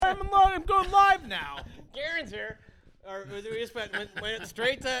I'm going live now. Guerin's here. Or we just went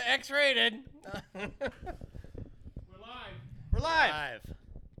straight to X-rated. We're live. We're live.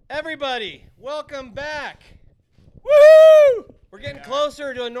 Everybody, welcome back. Woo! We're getting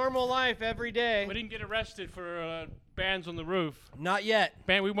closer to a normal life every day. We didn't get arrested for bands on the roof. Not yet.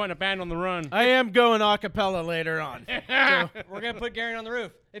 We want a band on the run. I am going a cappella later on. So we're going to put Guerin on the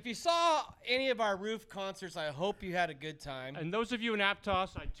roof. If you saw any of our roof concerts, I hope you had a good time. And those of you in Aptos,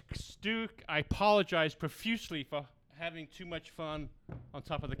 I apologize profusely for having too much fun on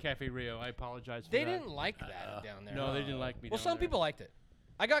top of the Cafe Rio. I apologize for They that. didn't like that down there. No, they didn't like me Well, down some there. people liked it.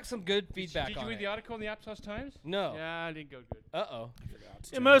 I got some good feedback Did you on read it. the article in the Aptos Times? No. Yeah, I didn't go good. Uh-oh.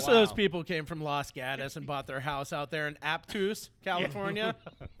 Yeah, most of those Wow. people came from Los Gatos and bought their house out there in Aptos, California.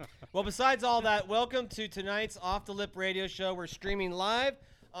 Well, besides all that, welcome to tonight's Off the Lip radio show. We're streaming live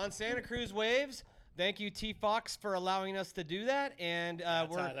on Santa Cruz Waves. Thank you, T Fox, for allowing us to do that. And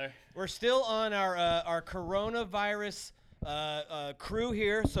we're still on our coronavirus crew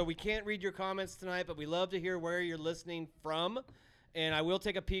here, so we can't read your comments tonight, but we love to hear where you're listening from. And I will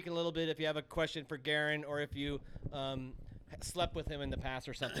take a peek in a little bit if you have a question for Guerin or if you slept with him in the past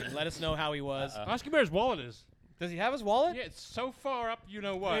or something. Let us know how he was. Ask him where his wallet is. Does he have his wallet? Yeah, it's so far up, you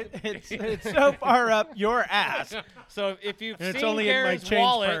know what. It's so far up your ass. So if you've And it's seen only in my Guerin's change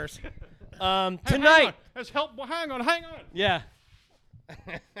wallet, purse. Hey, tonight. Hang on. Yeah.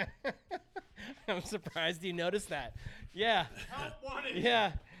 I'm surprised you noticed that. Yeah. Help wanted.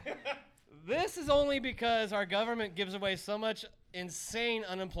 Yeah. This is only because our government gives away so much insane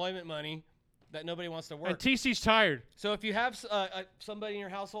unemployment money that nobody wants to work. And TC's tired. So if you have somebody in your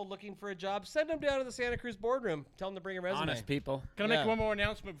household looking for a job, send them down to the Santa Cruz boardroom. Tell them to bring a resume. Honest people. Can I make one more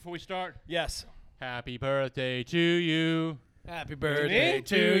announcement before we start? Yes. Happy birthday to you. Happy birthday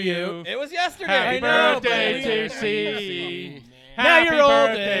to you. It was yesterday. Happy I know, birthday but to C. Now Happy you're old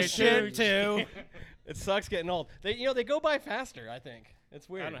birthday as shit, too. It sucks getting old. They go by faster, I think. It's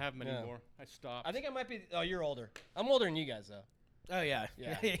weird. I don't have them Yeah. anymore. I stopped. I think I might be. Oh, you're older. I'm older than you guys, though. Oh, yeah.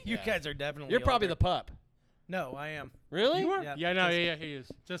 Yeah, you yeah. guys are definitely You're probably older. the pup. No, I am. Really? You are? Yeah, Yeah, no, just- yeah, he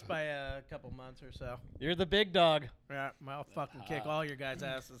is. Just by a couple months or so. You're the big dog. Yeah, I'll fucking kick all your guys'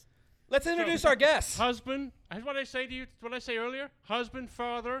 asses. Let's introduce our guests. Husband. That's what I say to you. What I say earlier. Husband,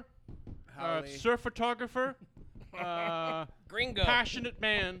 father, Howdy. surf photographer, Gringo. passionate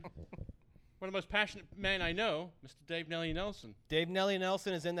man. One of the most passionate men I know, Mr. Dave Nelly Nelson. Dave Nelly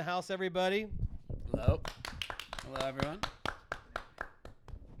Nelson is in the house, everybody. Hello. Hello, everyone.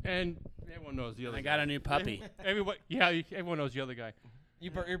 And everyone knows the other I guy. got a new puppy. Everyone knows the other guy.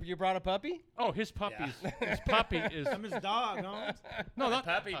 You brought a puppy? Oh, his puppy his puppy is I'm his dog, Holmes. no, The not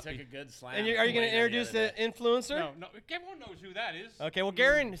puppy puppy. took a good slam. And are you going to introduce the influencer? No, everyone knows who that is. Okay, well,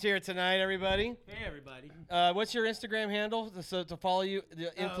 Guerin is here tonight, everybody. Hey, everybody. What's your Instagram handle to follow you?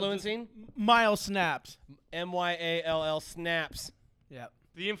 Influencing? Myall snaps. MYALL snaps. Yeah.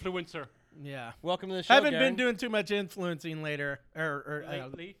 The influencer. Yeah. Welcome to the show, Haven't Guerin. been doing too much influencing Lately.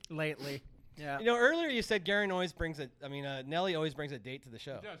 lately. Yeah. You know, earlier you said Nelly always brings a date to the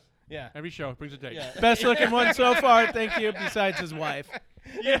show. He does. Yeah. Every show brings a date. Yeah. Best looking one so far, thank you, besides his wife.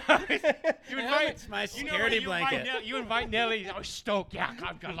 Yeah. You invite It's my you know security what, you invite blanket. You invite Nelly. I was stoked. Yeah,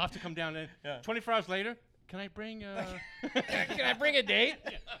 I'd love to come down there. Yeah. 24 hours later, can I bring? Can I bring a date?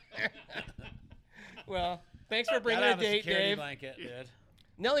 Well, thanks for bringing a date, Dave. Blanket, dude.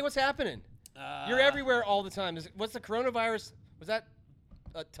 Nelly, what's happening? You're everywhere all the time. What's the coronavirus? Was that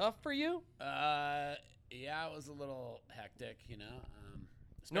tough for you? Yeah, it was a little hectic, you know.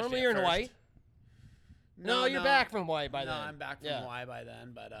 Normally especially you're at in Hawaii. first. No, you're back from Hawaii by then. No, I'm back from Yeah. Hawaii by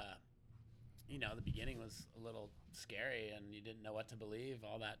then, but you know, the beginning was a little scary, and you didn't know what to believe.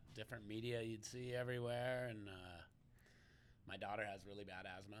 All that different media you'd see everywhere, and my daughter has really bad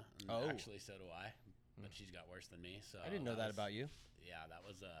asthma, and Oh. actually so do I, but she's got worse than me. So I didn't know that was- about you. Yeah, that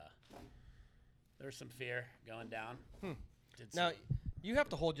was there was some fear going down. Did Now, some- you have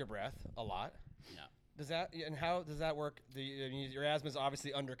to hold your breath a lot. yeah. How does that work? Your asthma is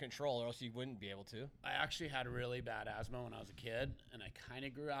obviously under control, or else you wouldn't be able to. I actually had really bad asthma when I was a kid, and I kind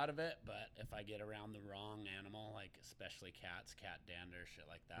of grew out of it. But if I get around the wrong animal, like especially cats, cat dander, shit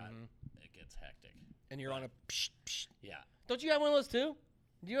like that, it gets hectic. And you're on a psh, psh. Yeah. Don't you have one of those too?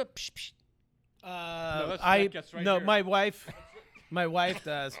 Do you have psh, psh? that gets right no, here. my wife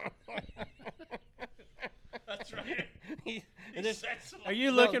does. That's right. And there's- Are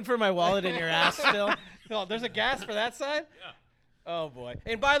you looking for my wallet in your ass still? No, there's a gas for that side? Yeah. Oh, boy.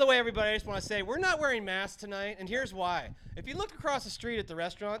 And by the way, everybody, I just want to say we're not wearing masks tonight, and here's why. If you look across the street at the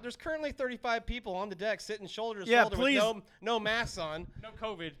restaurant, there's currently 35 people on the deck sitting shoulder to shoulder with no masks on. No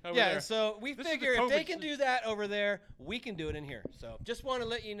COVID over Yeah, there. so we This is figure the if they COVID can do that over there, we can do it in here. So just want to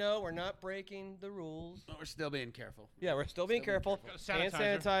let you know we're not breaking the rules. But we're still being careful. Yeah, we're still being careful. Got a Hand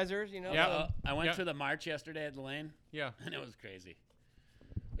sanitizer. sanitizers, you know. Yeah. I went Yeah. to the march yesterday at the lane, Yeah. and it was crazy.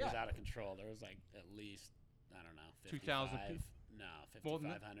 It was Yeah. out of control. There was like at least, I don't know, 2,000 55 people? No, More than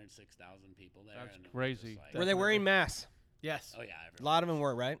that? 5,500, 6,000 people there. That's and it was crazy. just like- Were they wearing masks? Yes. Oh, yeah. A Everyone, lot of them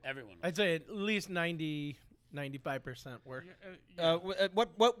were, right? everyone was. I'd say at least 95% were.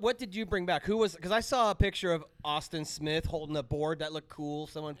 What did you bring back? Who was? Because I saw a picture of Austin Smith holding a board that looked cool.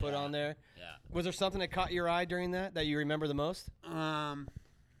 Someone put Yeah. on there. Yeah. Was there something that caught your eye during that you remember the most? God,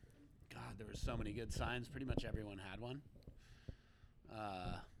 there were so many good signs. Pretty much everyone had one.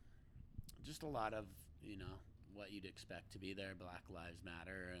 Just a lot of, what you'd expect to be there. Black Lives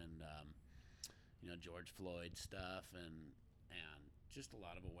Matter and, George Floyd stuff and just a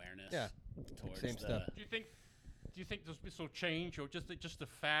lot of awareness towards same stuff. Do you think this will change, or just a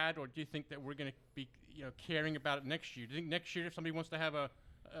fad, or do you think that we're going to be caring about it next year? Do you think next year if somebody wants to have a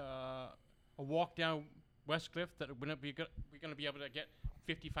walk down Westcliff that we're going to be able to get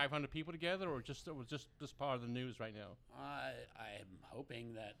 5,500 people together, or just this part of the news right now? I'm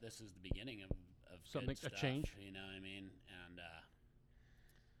hoping that this is the beginning of Something, good stuff, a change. You know what I mean? And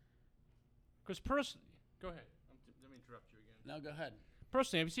Because go ahead. Let me interrupt you again. no, go ahead.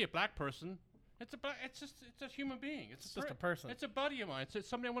 Personally, if you see a black person, it's a human being. It's just a person. It's a buddy of mine. It's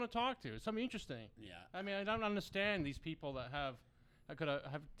somebody I want to talk to. It's something interesting. Yeah. I mean, I don't understand these people that have that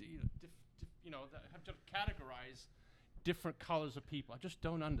have to categorize different colors of people. I just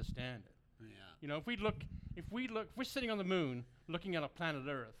don't understand it. Yeah. If we're sitting on the moon looking at a planet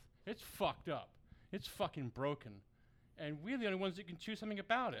Earth, it's fucked up. It's fucking broken, and we're the only ones that can choose something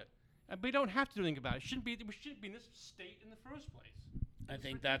about it. And we don't have to do anything about it. We shouldn't be in this state in the first place. I It's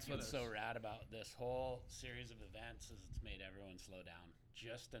think that's what's so ridiculous. rad about this whole series of events is it's made everyone slow down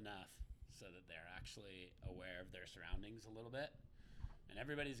just enough so that they're actually aware of their surroundings a little bit, and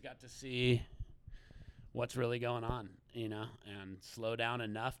everybody's got to see what's really going on, and slow down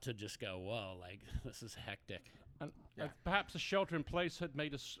enough to just go, whoa, like this is hectic. And perhaps the shelter in place had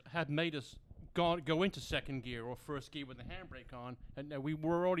made us go into second gear or first gear with the handbrake on, and we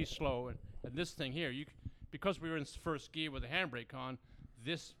were already slow. And this thing here, because we were in first gear with the handbrake on,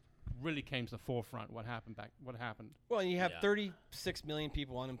 this really came to the forefront. What happened? Well, you have Yeah. 36 million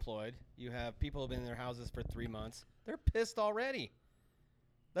people unemployed. You have people who have been in their houses for 3 months. They're pissed already.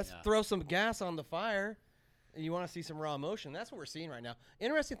 Let's throw some gas on the fire. And you want to see some raw emotion. That's what we're seeing right now.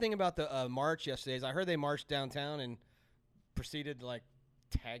 Interesting thing about the march yesterday is I heard they marched downtown and proceeded to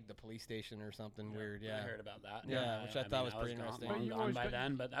tag the police station or something weird. Yeah. I heard about that. Yeah, which I thought was pretty interesting. Long But you gone always by got-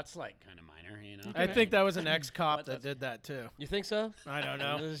 then, but that's kind of minor, I think that was an But ex-cop that that's- did that too. You think so? I don't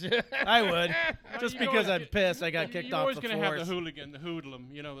know. I would. Just you because always I'm pissed, I got kicked You're off always the going to have the force. hooligan, the hoodlum,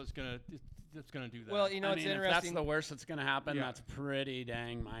 that's gonna do that. Well, it's if that's interesting. the worst that's going to happen, Yeah. that's pretty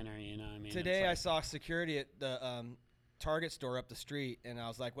dang minor, I mean. Today I it's saw security at the Target store up the street, and I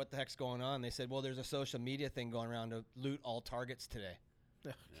was like, what the heck's going on? They said, well, there's a social media thing going around to loot all Targets today.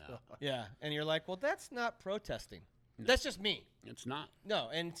 yeah, Yeah, and you're like, well, that's not protesting. That's just me. it's not. No,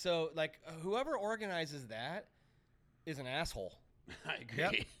 and so, whoever organizes that is an asshole. I agree.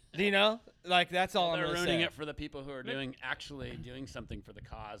 Yep. Do you know? That's all I'm They're gonna ruining say. it for the people who are actually doing something for the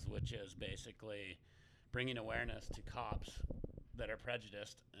cause, which is basically bringing awareness to cops that are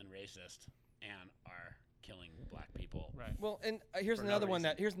prejudiced and racist and are killing black people. right. Well, and here's For no another one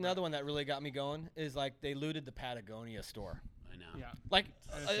reason. another one that really got me going is they looted the Patagonia store. I know. Yeah.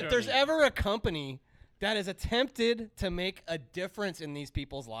 If there's ever a company that has attempted to make a difference in these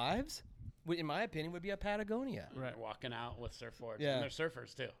people's lives, in my opinion, would be a Patagonia. Right. They're walking out with surfboards. Yeah. And they're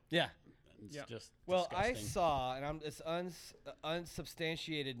surfers too. Yeah. It's Yeah. just Well, I disgusting. saw, and it's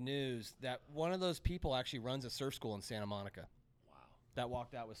unsubstantiated news, that one of those people actually runs a surf school in Santa Monica Wow. that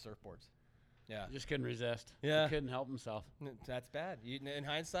walked out with surfboards. Yeah. Just couldn't resist. Yeah. He couldn't help himself. That's bad. In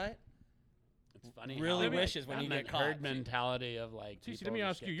hindsight, It's funny. Really how, wishes when that you get caught. herd mentality of TC, people let me just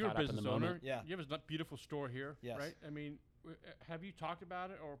ask you. get You're a caught up in business the owner. moment. Yeah. You have a beautiful store here, Yes. right? I mean, have you talked about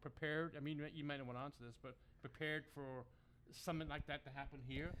it or prepared? I mean, you might not want to answer this, but prepared for something like that to happen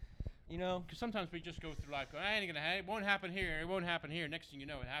here? Because sometimes we just go through life going, it won't happen here, it won't happen here. Next thing you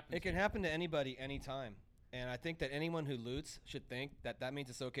know, it happens. it can happen to anybody anytime. And I think that anyone who loots should think that means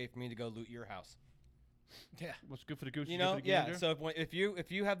it's okay for me to go loot your house. Yeah. What's good for the goose is You good know, for the yeah. gander. So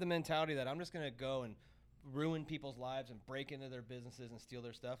if you have the mentality that I'm just gonna go and ruin people's lives and break into their businesses and steal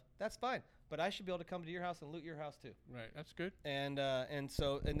their stuff, that's fine. But I should be able to come to your house and loot your house too. Right. That's good. And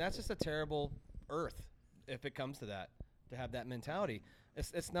that's just a terrible earth if it comes to that, to have that mentality.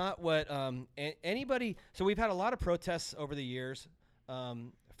 It's not what anybody. So we've had a lot of protests over the years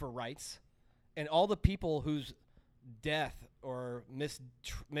for rights, and all the people whose death or missed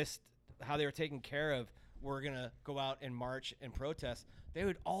how they were taken care of were gonna go out and march and protest. They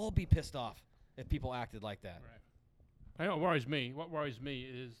would all be pissed off if people acted like that. Right. I know what worries me. What worries me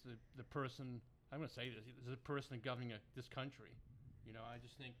is the person. I'm going to say this: is the person governing this country. You know, I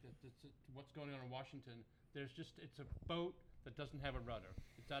just think that what's going on in Washington. It's a boat that doesn't have a rudder.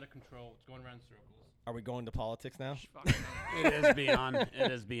 It's out of control. It's going around in circles. Are we going to politics now? It is beyond.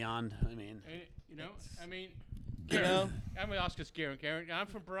 It is beyond. I mean, I'm going to ask us, Guerin. I'm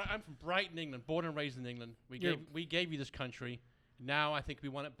from Brighton, England, born and raised in England. We gave you this country. Now I think we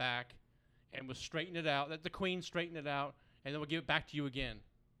want it back, and we'll straighten it out. Let the Queen straighten it out, and then we'll give it back to you again.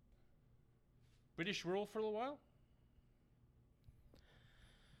 British rule for a little while?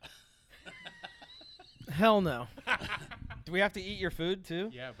 Hell no. Do we have to eat your food too?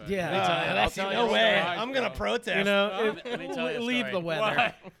 Yeah, but Yeah. I'll tell you no way. I'm gonna protest. You know, Let me tell you a leave the story.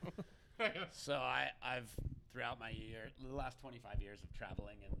 weather. So I've throughout my the last 25 years of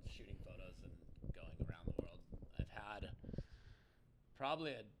traveling and shooting photos and going around the world, I've had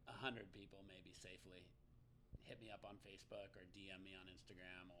probably 100 people maybe safely hit me up on Facebook or DM me on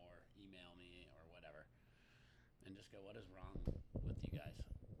Instagram or email me or whatever, and just go, "What is wrong with you guys?"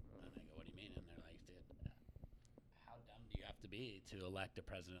 And I go, "What do you mean?" And they're like, "Dude, how dumb do you have to be to elect a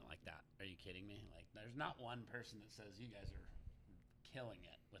president like that? Are you kidding me? Like, there's not one person that says you guys are killing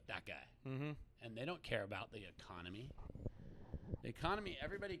it with that guy." Mm-hmm. And they don't care about the economy. The economy,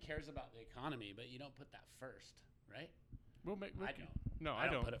 everybody cares about the economy, but you don't put that first, right? I don't. No, I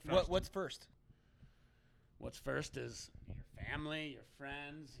don't put it first. What's first? What's first is your family, your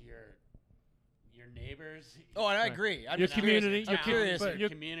friends, your neighbors. Oh, and I agree. I'm Your just curious. community, I'm curious. Your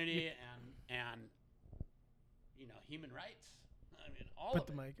community and human rights. I mean, all Put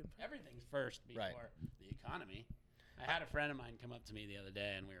of the it. mic in. Everything's first before Right. the economy. I had a friend of mine come up to me the other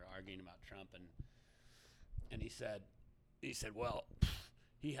day, and we were arguing about Trump, and he said, well,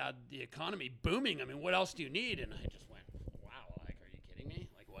 he had the economy booming. I mean, what else do you need? And I just went, wow, like, are you kidding me?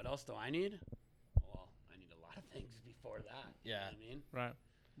 Like, what else do I need? Well, I need a lot of things before that. Yeah. You know what I mean?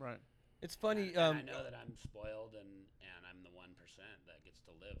 Right. It's funny. And I know that I'm spoiled, and I'm the 1% that gets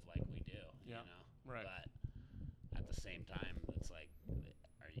to live like we do. Yeah. You know? Right. But at the same time, it's like,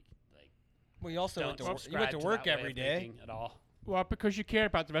 are you like? Well, you also went Don't to, you subscribe went to work that way every of day. thinking at all. Well, because you care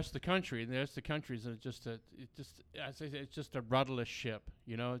about the rest of the country, and the rest of the country is as I say, it's just a rudderless ship.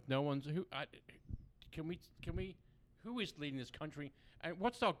 You know, no one's can we who is leading this country, and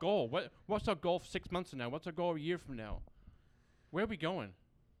what's our goal? What's our goal for 6 months from now? What's our goal a year from now? Where are we going?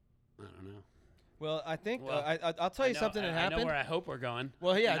 I don't know. Well, I think Well, I'll tell you something that I happened. know where I hope we're going.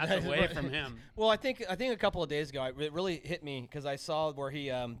 Well, yeah, and that's away from him. Well, I think a couple of days ago, it really hit me because I saw where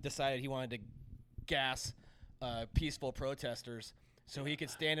he decided he wanted to gas peaceful protesters so he could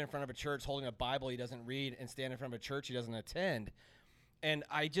stand in front of a church holding a Bible he doesn't read and stand in front of a church he doesn't attend. And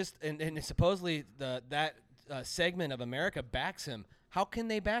I just and supposedly that segment of America backs him. How can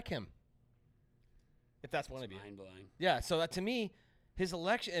they back him? If that's one of you. Mind blowing. Yeah. So that, to me, his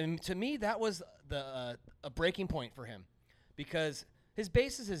election, and to me, that was a breaking point for him, because his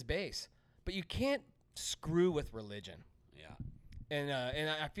base is his base, but you can't screw with religion. Yeah. And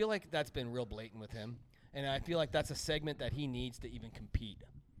I feel like that's been real blatant with him, and I feel like that's a segment that he needs to even compete.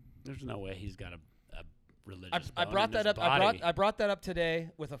 There's no way he's got a religious. I bone brought in that his up. body. I brought that up today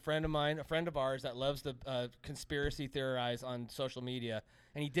with a friend of mine, a friend of ours that loves to conspiracy theorize on social media,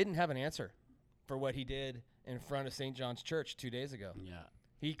 and he didn't have an answer for what he did in front of St. John's Church 2 days ago. Yeah.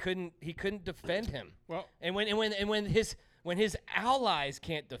 He couldn't defend him. Well, And when his allies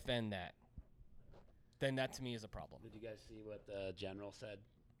can't defend that, then that to me is a problem. Did you guys see what the general said?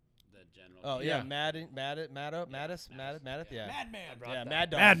 The general. Oh Yeah. yeah, Mattis, yeah. Madman. Yeah, Mad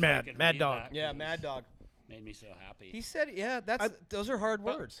Dog. Mad Mad Dog. Yeah, Mad Dog. Made me so happy. He said, yeah, those are hard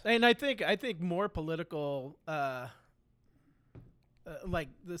words. And I think more political, like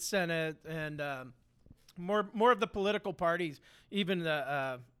the Senate and more of the political parties, even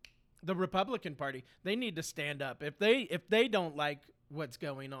the Republican Party, they need to stand up. If they don't like what's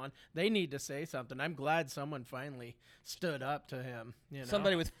going on, they need to say something. I'm glad someone finally stood up to him. You know?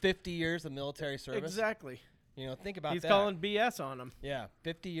 Somebody with 50 years of military service. Exactly. You know, think about He's that. calling BS on him. Yeah,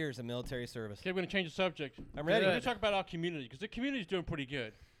 50 years of military service. Okay, we're going to change the subject. I'm ready. We're going to talk about our community, because the community is doing pretty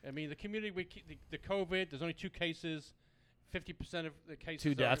good. I mean, the community, the COVID, there's only 2 cases. 50% of the cases.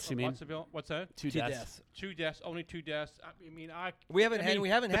 Two deaths, are you mean? Watsonville. What's that? Two deaths. 2 deaths. Only 2 deaths. I mean, We haven't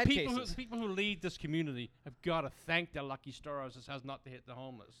had people cases. The people who lead this community have got to thank their lucky stars as has not to hit the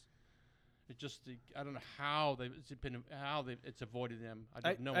homeless. It just, I don't know how it's avoided them. I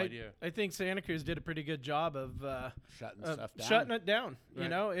have no idea. I think Santa Cruz did a pretty good job of Shutting it down. Right. You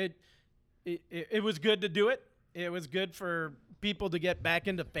know, it was good to do it. It was good for people to get back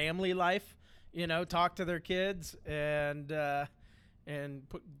into family life. You know, talk to their kids and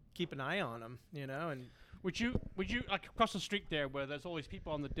keep an eye on them. You know, and Would you like across the street there where there's all these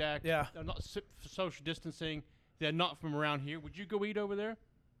people on the deck? Yeah. They're not for social distancing. They're not from around here. Would you go eat over there?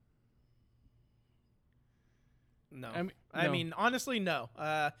 no. I I mean, honestly, no.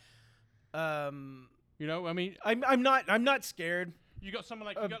 You know, I mean, I'm not scared. you got someone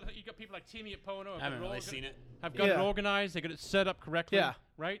like you got people like Timmy at Pono. I haven't really seen it. Have got it Yeah. organized. They got it set up correctly. Yeah.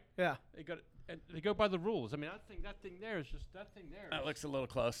 Right. Yeah. They got it, and they go by the rules. I mean, I think that thing there is just that thing there. That looks a little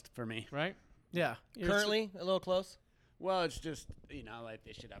close for me. right. Yeah. Currently, a little close. Well, it's just, like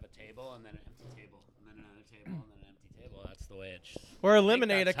they should have a table and then an empty table and then another table and then an empty table. That's the way it should. Or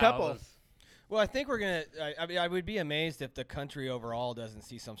eliminate a couple. Well, I think we're gonna. I mean, I would be amazed if the country overall doesn't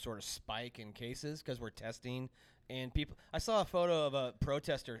see some sort of spike in cases because we're testing and people. I saw a photo of a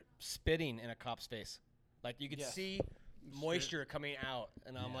protester spitting in a cop's face, like you could see moisture coming out,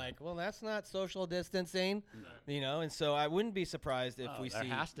 and I'm like, well, that's not social distancing, And so I wouldn't be surprised if we there see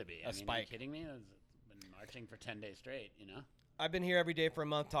has to be. a spike. Are you kidding me? I've been marching for 10 days straight. I've been here every day for a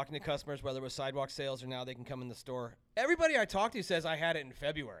month talking to customers, whether it was sidewalk sales or now they can come in the store. Everybody I talk to says I had it in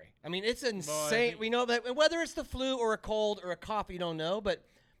February. I mean, it's insane. We know that whether it's the flu or a cold or a cough, you don't know. But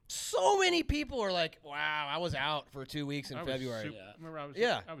so many people are like, wow, I was out for 2 weeks in February. Remember,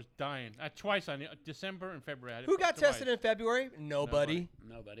 I was dying. Twice December and February. I had it Who got twice. tested in February? Nobody.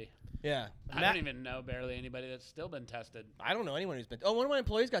 Nobody. Yeah. I don't even know barely anybody that's still been tested. I don't know anyone who's been. Oh, one of my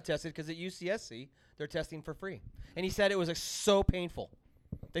employees got tested because at UCSC, they're testing for free. And he said it was so painful.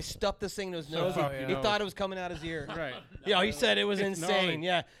 They stuffed this thing to his nose. He thought it was coming out his ear. Right. Yeah, he said it was insane.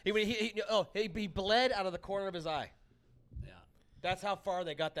 gnarly. Yeah. He bled out of the corner of his eye. Yeah. That's how far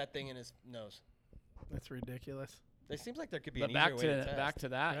they got that thing in his nose. That's ridiculous. It seems like there could be But an easier way to test. back to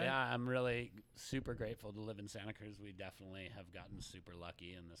that, Right. yeah, I'm really super grateful to live in Santa Cruz. We definitely have gotten super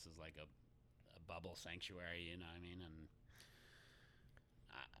lucky, and this is like a bubble sanctuary, you know what I mean? And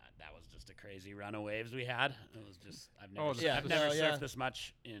that was just a crazy run of waves we had. It was just I've never surfed this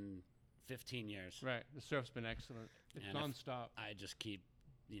much in 15 years. Right. The surf's been excellent. It's And nonstop. I just keep,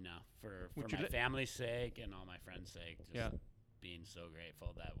 for Would you my family's sake and all my friends' sake, just being so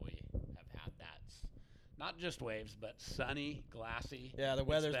grateful that we have had that. Not just waves, but sunny, glassy. Yeah, the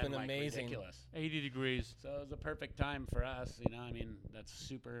weather's been like amazing. Ridiculous. 80 degrees. So it was a perfect time for us, I mean, that's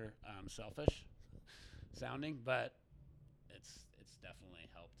super selfish sounding, but it's definitely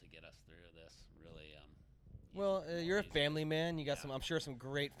helped to get us through this really. Well, you're a amazing. family man. You got I'm sure some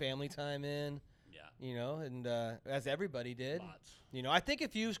great family time in. Yeah. And as everybody did. Lots. I think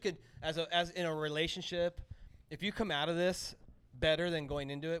if you could, as in a relationship, if you come out of this better than going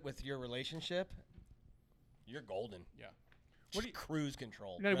into it with your relationship, you're golden. Yeah. What do you cruise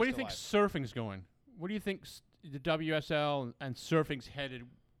control? Now, where do you think surfing's going? Where do you think the WSL and surfing's headed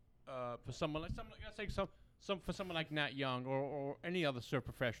for someone like let's say for someone like Nat Young or any other surf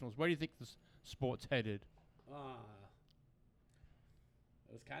professionals? Where do you think the sport's headed?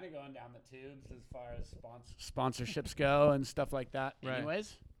 It was kind of going down the tubes as far as sponsorships go and stuff like that. Right.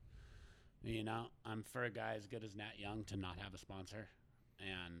 Anyways, I'm for a guy as good as Nat Young to not have a sponsor.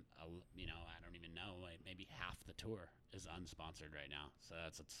 And, I don't even know, maybe half the tour is unsponsored right now. So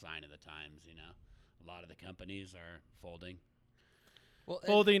that's a sign of the times, A lot of the companies are folding. Well,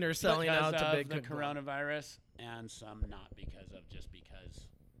 Folding or selling because out to of big the coronavirus, and some not because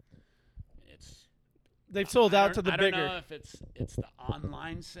it's. They've sold out to the I bigger. don't know if it's the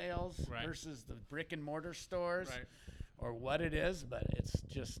online sales Right. versus the brick and mortar stores, Right. or what it is, but it's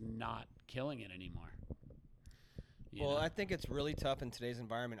just not killing it anymore. Well, I think it's really tough in today's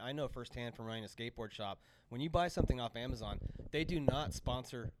environment. I know firsthand from running a skateboard shop. When you buy something off Amazon, they do not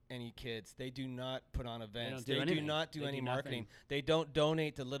sponsor any kids. They do not put on events. do They do anything. not do They any do marketing. nothing. They don't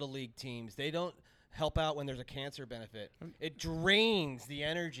donate to Little League teams. They don't help out when there's a cancer benefit. It drains the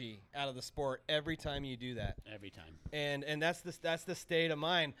energy out of the sport every time you do that. Every time. And that's the state of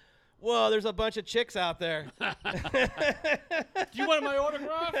mind. Whoa, there's a bunch of chicks out there. Do you want my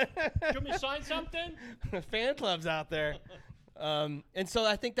autograph? Do you want me to sign something? Fan clubs out there. And so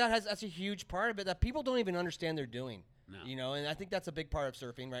I think that's a huge part of it that people don't even understand they're doing. No. And I think that's a big part of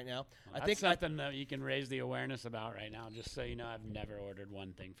surfing right now. Well, I think something that you can raise the awareness about right now. Just so you know, I've never ordered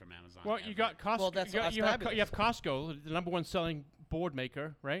one thing from Amazon. Well, ever. you got Costco. Well, that's you have fabulous. Costco, the number one selling board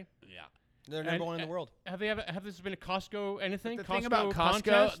maker, right? Yeah. They're number one in the world. Have this been a Costco anything? The Costco thing about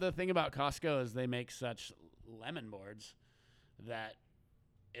contest? the thing about Costco is they make such lemon boards that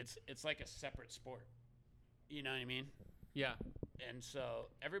it's like a separate sport. You know what I mean? Yeah. And so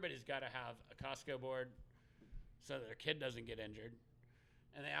everybody's got to have a Costco board so that their kid doesn't get injured,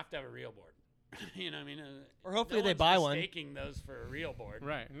 and they have to have a real board. You know what I mean? Or hopefully no they one's buy one. mistaking those for a real board.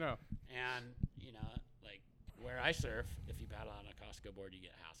 Right. No. And like where I surf, if you paddle on a Costco board, you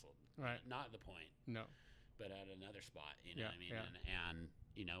get hassled. Right. Not at the point. No. But at another spot, you know Yeah, what I mean? yeah. And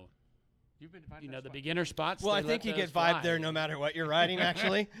You've been invited to that the spot. beginner spots. Well, they I think let you get those vibe fly. there no matter what you're riding.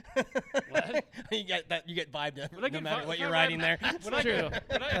 Actually, What? you get vibe there When I no get matter vi- what if you're I riding ride- there. When I get,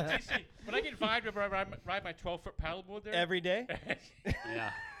 when I get vibed whenever I ride my 12-foot paddleboard there. Every day.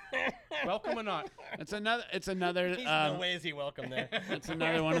 Yeah. Welcome or not. It's another. He's no way is he welcome there. It's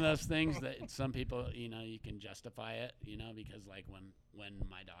another one of those things that some people, you can justify it, because like when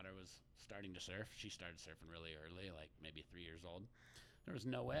my daughter was starting to surf, she started surfing really early, like maybe 3 years old. There was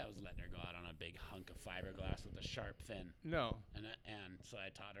no way I was letting her go out on a big hunk of fiberglass with a sharp fin. No. And so I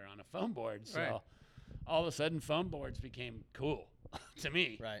taught her on a foam board. So Right. all of a sudden, foam boards became cool to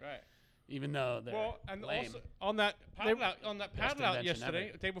me. Right. Right. Even though they're Well, and lame. also on that paddle out invention yesterday,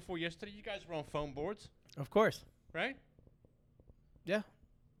 ever. day before yesterday, you guys were on foam boards, Of course. right? Yeah.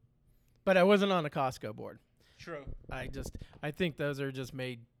 But I wasn't on a Costco board. True. I think those are just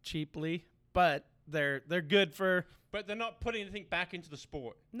made cheaply, but they're good for But they're not putting anything back into the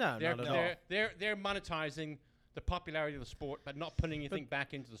sport. no, They're not at all. they're monetizing the popularity of the sport, but not putting anything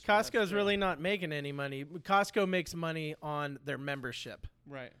back into the sport. That's Costco's true. really not making any money. Costco makes money on their membership.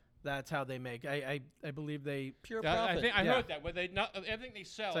 right. That's how they make. I believe they Pure Yeah, profit. I think I Yeah. heard that where they not everything they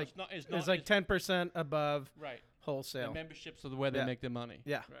sell It's is not it's like 10% above right. The wholesale. memberships are the way they Yeah. make their money.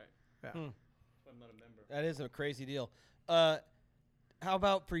 Yeah. Right. Yeah. Hmm. I'm not a member. That is a crazy deal. How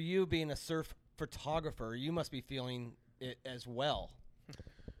about for you being a surf photographer? You must be feeling it as well.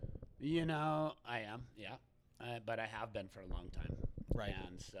 I am, yeah. But I have been for a long time. Right.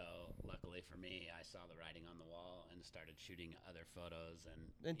 And so, luckily for me, I saw the writing on the wall and started shooting other photos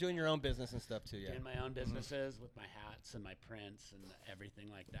And doing your own business and stuff too, yeah. doing my own businesses with my hats and my prints and everything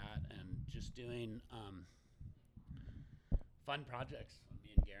like that, and just doing fun projects.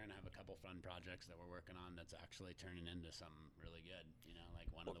 Me and Guerin have a couple fun projects that we're working on that's actually turning into something really good. Like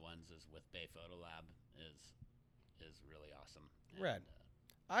one of the ones is with Bay Photo Lab is really awesome. Rad.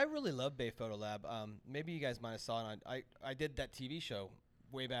 I really love Bay Photo Lab. Maybe you guys might have saw it. I did that TV show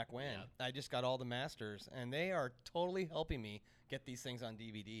way back when. Yeah. I just got all the masters, and they are totally helping me get these things on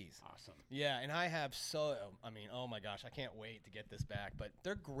DVDs. Awesome. Yeah, and I have oh my gosh, I can't wait to get this back. But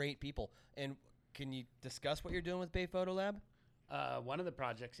they're great people. And can you discuss what you're doing with Bay Photo Lab? One of the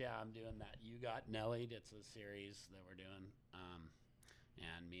projects, I'm doing that. You Got Nelly. It's a series that we're doing.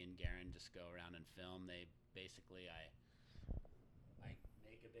 And me and Guerin just go around and film. They basically, I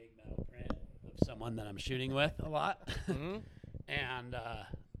make a big metal print of someone that I'm shooting with a lot. Mm-hmm. And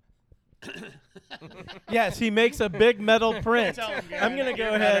Yes, he makes a big metal print. Tell him, I'm Guerin, going to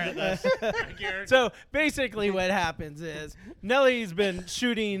you're go better ahead. Guerin. So basically what happens is Nelly's been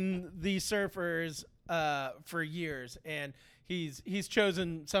shooting these surfers for years, and he's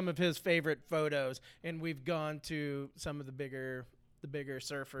chosen some of his favorite photos, and we've gone to some of the bigger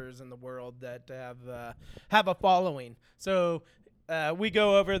surfers in the world that have a following. So we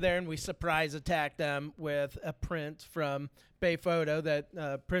go over there and we surprise attack them with a print from Bay Photo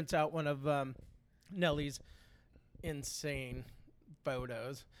that prints out one of Nelly's insane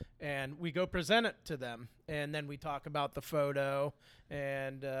photos, and we go present it to them, and then we talk about the photo,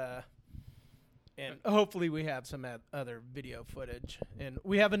 and hopefully we have some other video footage, and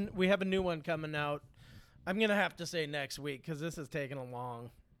we have a new one coming out. I'm gonna have to say next week because this has taken a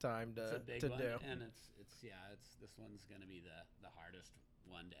long time it's a to big do. one. And it's this one's gonna be the hardest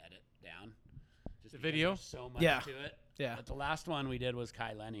one to edit down. Just The because video? there's so much Yeah. to it. Yeah. But the last one we did was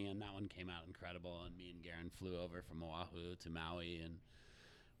Kai Lenny, and that one came out incredible. And me and Guerin flew over from Oahu to Maui, and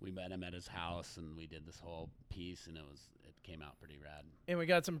we met him at his house, and we did this whole piece, and it came out pretty rad. And we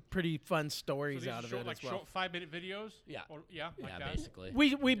got some pretty fun So stories these out are of short, it like as well. short 5-minute videos. Yeah. Or, like Yeah, that. basically.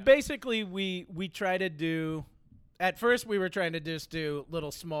 We basically we try to do. At first, we were trying to just do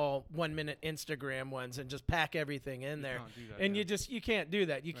little small 1-minute Instagram ones and just pack everything in there. can't do that, And yeah. you can't do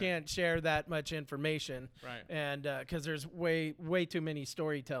that. You Right. can't share that much information. Right. And because there's way too many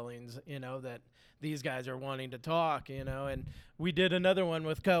storytellings, that these guys are wanting to talk, And we did another one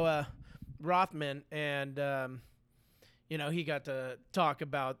with Koa Rothman, and he got to talk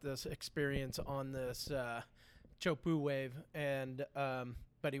about this experience on this Chopu wave, and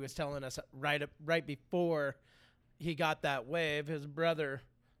but he was telling us right before he got that wave, his brother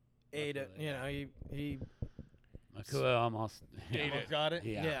ate it. He Makua almost got it.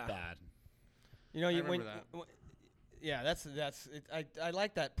 Yeah. bad. You know, I you remember when, that. yeah, that's it. I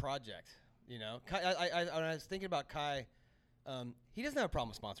like that project. You know, Kai, when I was thinking about Kai, he doesn't have a problem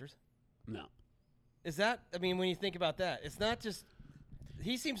with sponsors. No. Is that? I mean, when you think about that, it's not just.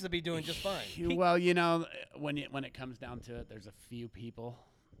 He seems to be doing just fine. Well, when it comes down to it, there's a few people.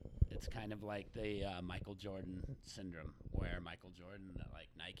 It's kind of like the Michael Jordan syndrome, where Michael Jordan, like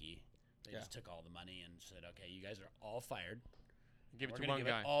Nike, they just took all the money and said, "Okay, you guys are all fired. Give it We're to gonna one give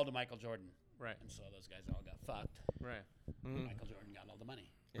guy. it all to Michael Jordan." Right. And so those guys all got fucked. Right. Michael Jordan got all the money.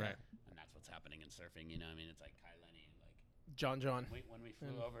 Right. And that's what's happening in surfing. I mean, it's like Kai Lenny. Like John. when we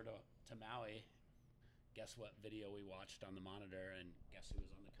flew over to Maui, guess what video we watched on the monitor, and guess who was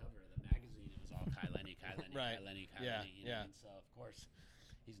on the cover of the magazine? It was all Kai Lenny, Kai Lenny, Right. Kai Lenny, Kai Yeah, Lenny. And so of course,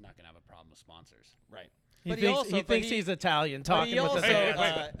 he's not gonna have a problem with sponsors. Right. He But thinks he's Italian, But talking he with also,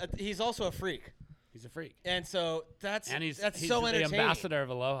 the he's also a freak, He's a freak. and so that's And he's so the entertaining. ambassador of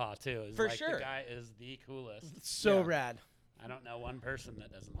Aloha too. For like, sure. the guy is the coolest. so Yeah. rad. I don't know one person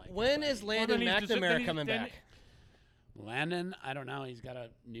that doesn't like. When him. is Landon then he's McNamara coming then- back? Landon? I don't know. He's got a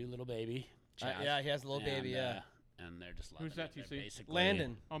new little baby. Chaz, Yeah, he has a little baby. and, Yeah, and they're just loving Who's that, it. They're TC? basically-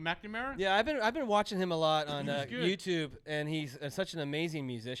 Landon. Oh, McNamara? Yeah, I've been watching him a lot on He's good. YouTube, and he's such an amazing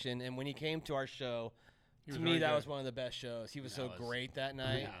musician. And when he came to our show, He to was me very that good. was one of the best shows. He was That so was- great that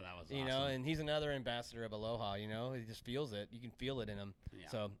night. Yeah, that was You know, awesome. and he's another ambassador of Aloha. You know, he just feels it. You can feel it in him. Yeah.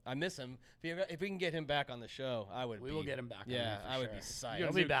 So I miss him. If we can get him back on the show, I would. We will get him back on Yeah, there for I would sure. be psyched. You got He'll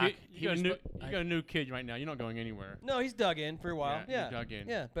a be new back. kid- He You got a was new- sp- you got a new kid right now. You're not going anywhere. No, he's dug in for a while. Yeah, Yeah, he dug in.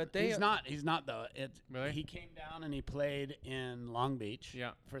 Yeah, but they. He's not. He's not though. Really? He came down and he played in Long Beach.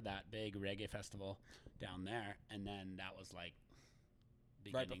 Yeah. For that big reggae festival down there, and then that was like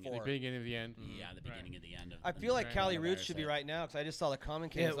beginning before. Of The beginning of the end. the beginning of the end of. I feel like Right. Cali whatever Roots should be it- right now because I just saw the Common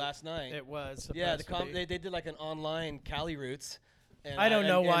Kings It- last night. It was. Yeah, supposed to be. they did like an online Cali Roots. And I don't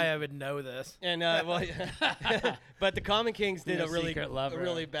know why and- I would know this. And well, but the Common Kings did You're a a really, secret lover.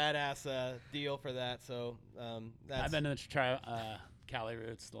 badass deal for that. So that's I've been to Cali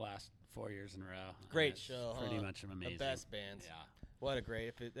Roots the last 4 years in a row. and Great it's show, Pretty huh? much amazing. the best bands. Yeah. What a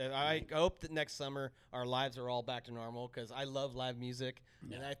great! I hope that next summer our lives are all back to normal because I love live music,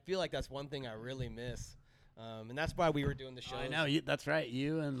 and Yeah. I feel like that's one thing I really miss. And that's why we were doing the shows. I know. That's right.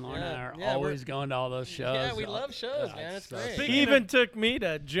 You and Lorna are yeah, always going to all those shows. Yeah, we love shows, Yeah, man. It's so great. sick. He even took me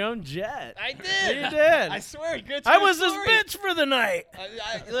to Joan Jett. I did. He did. I swear, good. I true was his story. bitch for the night.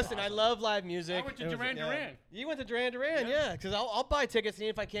 Listen, I love live music. I went to It was- Duran Duran. You went to Duran Duran, yeah. Because I'll buy tickets even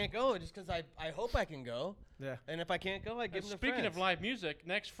if I can't go, just because I hope I can go. Yeah. And if I can't go, I give them to Speaking of friends. live music,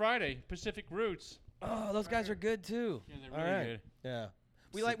 next Friday, Pacific Roots. Oh, those guys are good too. Yeah, they're All really right. good. Yeah.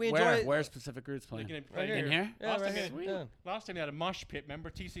 We enjoy Where? it. Where's Pacific Roots They playing? can Right play In here? Yeah, Last right time here. they- Yeah. Last time they had a mosh pit. Remember,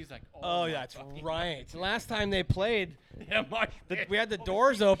 TC's like, Oh my yeah, that's fucking right. Last time they played, Yeah, mosh pit. we had the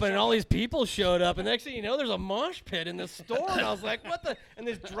doors open and all these people showed up, and next thing you know, there's a mosh pit in the store, and I was like, "What the?" And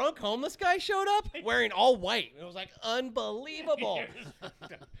this drunk homeless guy showed up wearing all white. It was like unbelievable.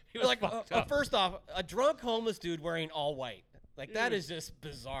 He was Like, fucked up. first off, a drunk homeless dude wearing all white. Like that is just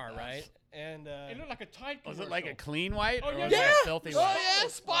bizarre, right? And It looked like a Tide Was commercial. it like a clean white Oh, or yeah. was it yeah, a filthy oh white? yeah,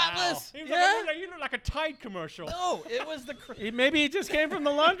 spotless. He was Yeah. like, you look like a Tide commercial. No, it was the. Maybe he just came from the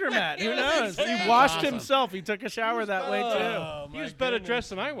laundromat. Who It was knows? He insane. washed Awesome. himself. He took a shower that way too. Oh, He my was better goodness. dressed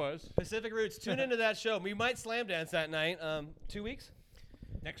than I was. Pacific Roots. Tune into that show. We might slam dance that night. 2 weeks.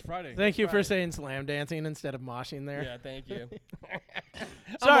 Next Friday. Thank you for Friday. saying slam dancing instead of moshing there. Yeah, thank you.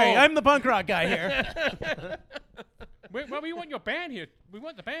 Sorry, old. I'm the punk rock guy here. Well, we want your band here. We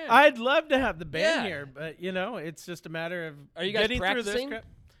want the band. I'd love to have the band Yeah. here, but it's just a matter of Are you guys getting through practicing? this.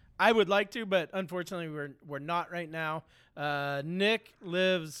 I would like to, but unfortunately, we're not right now. Nick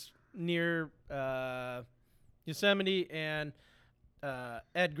lives near Yosemite, and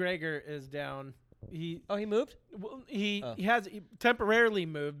Ed Greger is down. He moved? he has temporarily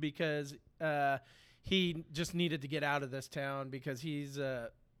moved because he just needed to get out of this town because he's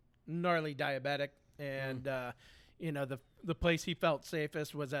gnarly diabetic, and the place he felt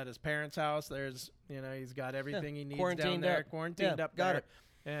safest was at his parents' house. There's he's got everything he needs down Quarantined there, up. quarantined Yeah, up got there. it.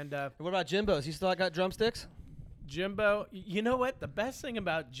 And What about Jimbo's? He still got drumsticks? Jimbo, you know what? The best thing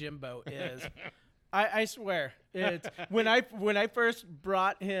about Jimbo is, I swear, it's when I first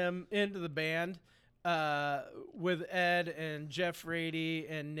brought him into the band with Ed and Jeff Rady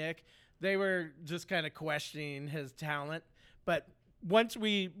and Nick, they were just kind of questioning his talent. But once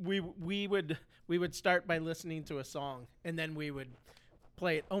we would start by listening to a song, and then we would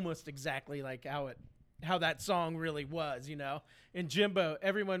play it almost exactly like how that song really was, you know. And Jimbo,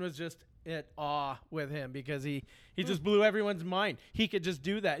 everyone was just at awe with him because he just blew everyone's mind. He could just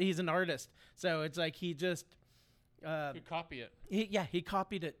do that. He's an artist, so it's like he just You copy it. he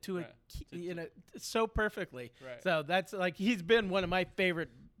copied it to Right. so perfectly. Right. So that's like he's been one of my favorite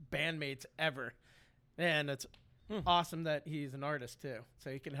bandmates ever, and it's awesome that he's an artist too,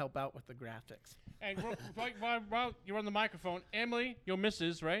 so he can help out with the graphics. And while you're on the microphone, Emily, your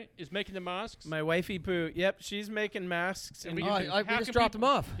missus, right, is making the masks. My wifey Pooh, yep, she's making masks. And we Oh, can- we how just can dropped people-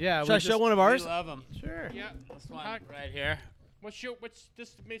 them off. Yeah, Should we I show just- one of We ours? love them. Sure. Yeah. This one How- right here. What's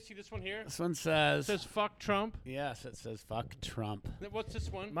this? Let me see this one here. This one It says. says "fuck Trump." Yes, it says "fuck Trump." What's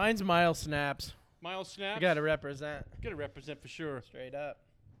this one? Mine's Myall Snaps. Miles You Snaps. got to represent Gotta represent for sure. straight up.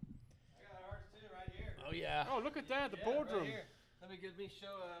 I got ours too, right here. Oh yeah. Oh, look at that, the boardroom. Let me show.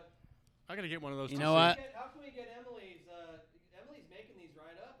 I gotta get one of those. You to know see. what? How can we get Emily's? Emily's making these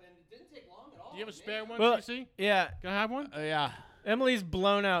right up, and it didn't take long at all. Do you have a spare one? Well, to see? Yeah, Can I have one? Oh yeah. Emily's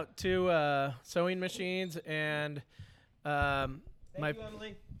blown out 2 sewing machines, and Thank my you,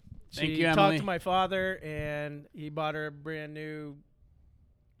 Emily. she Thank you, talked Emily. to my father, and he bought her a brand new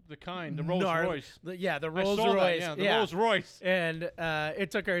The Rolls Royce. the I Rolls saw Royce. that, the Rolls Royce. And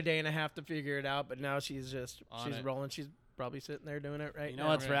it took her a day and a half to figure it out, but now she's On it. rolling. She's probably sitting there doing it right You now. know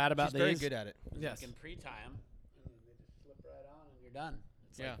what's rad about She's these? very good at it. Yes. You can pre-tie them, and they just slip right on, and you're done.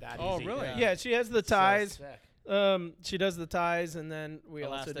 It's Yeah. like that Oh, easy. really? Yeah, she has the So ties. sick. She does the ties, and then we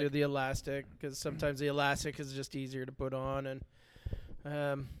also Elastic. do the elastic because sometimes the elastic is just easier to put on. And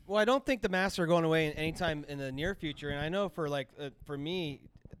Well, I don't think the masks are going away anytime in the near future. And I know for for me,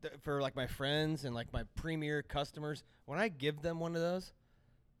 for like my friends and like my premier customers, when I give them one of those,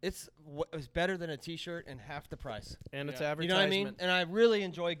 it's better than a T-shirt and half the price. and it's Yeah. You advertisement. know what I mean? And I really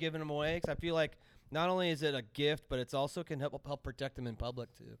enjoy giving them away because I feel like not only is it a gift, but it's also can help protect them in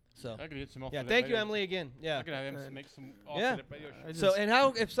public too. So I could get some off. yeah, of thank that you, radio. Emily, again. Yeah. I could have them make some off Yeah. of the radio show. I So just- and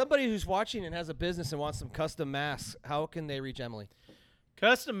how if somebody who's watching and has a business and wants some custom masks, how can they reach Emily?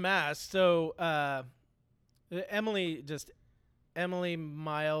 Custom masks. So Emily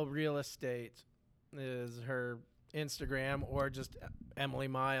Myall Real Estate is her Instagram, or just Emily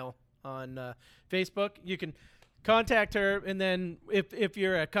Myall on Facebook. You can contact her, and then if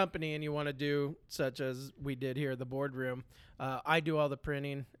you're a company and you want to do such as we did here at the boardroom, I do all the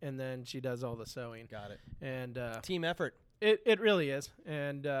printing, and then she does all the sewing. Got it. And Team effort. it really is,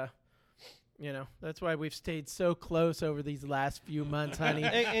 and that's why we've stayed so close over these last few months, honey.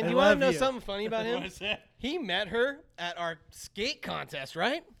 And I you want love to know you. something funny about him? He met her at our skate contest,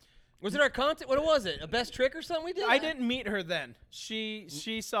 right? Was it our contest? What was it? A best trick or something we did? I didn't meet her then. She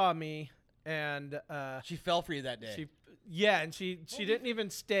saw me, and She fell for you that day. she didn't even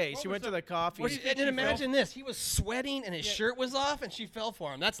stay. She was went to the- the coffee. what do you think And she imagine this. He was sweating and his shirt was off and she fell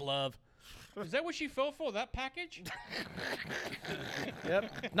for him. That's love. Is that what she fell for? That package?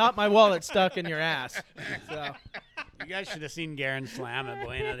 Yep. Not my wallet stuck in your ass. So You guys should have seen Guerin slam at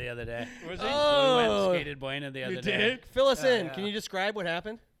Buena the other day. Was he? Oh. We went and skated Buena the other day. did? Fill us in. yeah. Can you describe what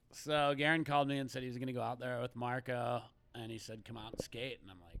happened? So Guerin called me and said he was going to go out there with Marco, and he said, come out and skate. And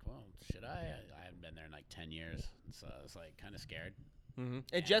I'm like, well, should I? I haven't been there in like 10 years. So I was like kind of scared. Mm-hmm.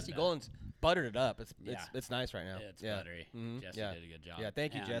 And Jesse Golan's buttered it up. Yeah. It's nice right now. It's yeah. buttery. Mhm. Jesse Yeah. did a good job. Yeah,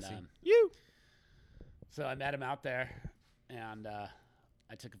 thank you, And, Jesse. So I met him out there, and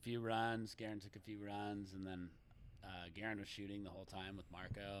I took a few runs. Guerin took a few runs, and then Guerin was shooting the whole time with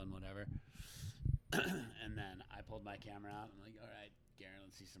Marco and whatever. And then I pulled my camera out. I'm like, all right, Guerin,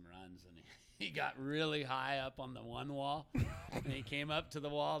 let's see some runs. And he got really high up on the one wall. And he came up to the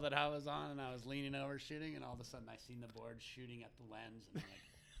wall that I was on, and I was leaning over shooting. And all of a sudden, I seen the board shooting at the lens. And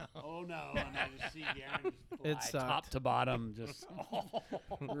I'm like, oh, no. And I just see Guerin just It fly top sucked. to bottom, just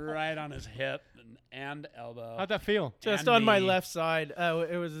right on his hip and elbow. How'd that feel? just And on my me. left side.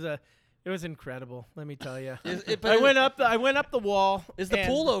 It was incredible. Let me tell you. But I went up the wall. Is the and-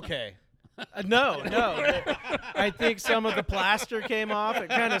 pool okay? No. I think some of the plaster came off. It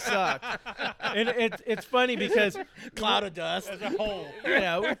kind of sucked. And it's funny because Cloud of dust. As a whole.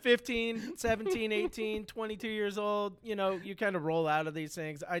 we're 15, 17, 18, 22 years old. You kind of roll out of these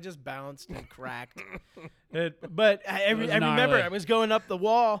things. I just bounced and cracked. But I was remember gnarly. I was going up the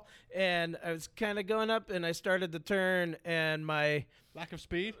wall, and I was kind of going up, and I started to turn, and my Lack of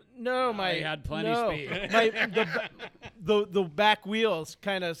speed? he had plenty speed. the back wheels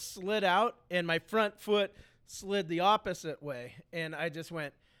kind of slid out, and my front foot slid the opposite way, and I just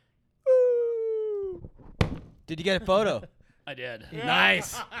went, ooh. Did you get a photo? I did.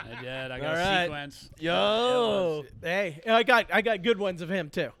 Nice. I did. I got All a right. sequence. Yo. Hey, I got good ones of him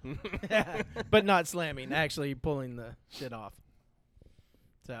too, but not slamming. Actually, pulling the shit off.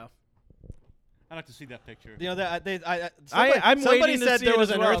 So I'd like to see that picture. You know that I'm somebody waiting to said see there it was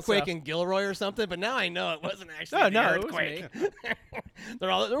as an well, earthquake so. in Gilroy or something, but now I know it wasn't actually No, the no, it was earthquake. There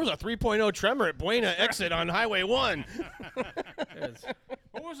was a 3.0 tremor at Buena exit on Highway 1.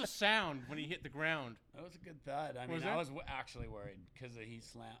 What was the sound when he hit the ground? That was a good thud. I Was mean, it? I was actually worried because he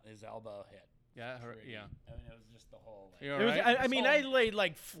slammed his elbow hit. Yeah, it hurt, yeah. I mean, it was just the whole. Like, You all It was, right? I mean, I laid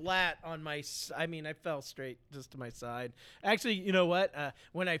like flat on my. I mean, I fell straight just to my side. Actually, you know what?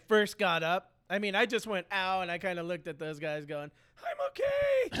 When I first got up, I mean, I just went ow, and I kind of looked at those guys, going,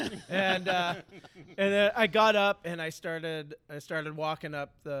 "I'm okay." and then I got up and I started walking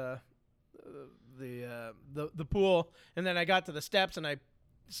up the pool, and then I got to the steps and I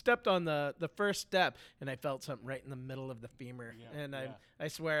stepped on the first step and I felt something right in the middle of the femur, and I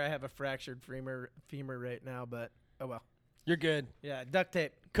swear I have a fractured femur right now, but oh well. You're good. Yeah, duct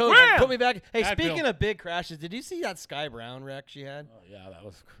tape. Coach, Wham! put me back. Hey, Bad speaking Bill. of big crashes, did you see that Sky Brown wreck she had? oh yeah, that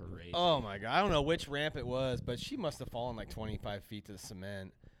was crazy. Oh my God, I don't know which ramp it was, but she must have fallen like 25 feet to the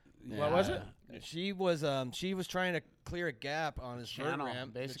cement. What was it? She was trying to clear a gap on his vert Channel,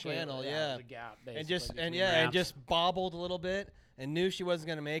 ramp, basically. the channel, It yeah. was a gap, And basically, between and ramps. just bobbled a little bit and knew she wasn't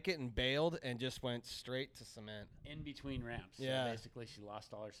gonna make it and bailed and just went straight to cement. in between ramps. Yeah. So basically, she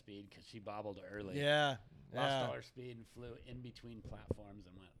lost all her speed because she bobbled early. Yeah, Lost all her speed and flew in between platforms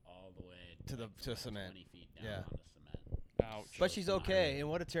and went all the way to cement. 20 feet down Yeah. on the cement. Ouch. But she's okay, and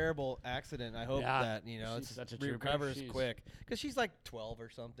what a terrible accident. I hope Yeah, that she's such a trooper. recovers She's- quick because she's like 12 or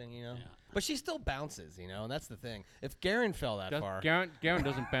something, you know. Yeah. But she still bounces, you know, and that's the thing. If Guerin fell that far, Guerin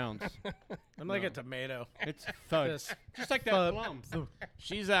doesn't bounce. I'm like a tomato. It's thud. Just Just like that thud. plum.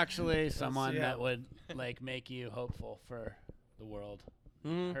 She's actually someone yeah. that would like make you hopeful for the world.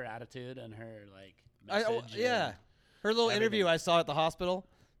 Mhm. Her attitude and her like I, message. yeah, and her little everything. interview I saw at the hospital.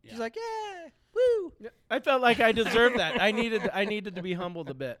 She's Yeah. like, yeah, woo. Yeah, I felt like I deserved that. I needed to be humbled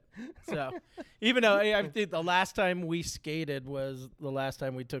a bit. So, even though I think the last time we skated was the last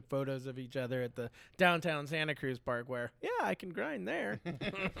time we took photos of each other at the downtown Santa Cruz Park, where I can grind there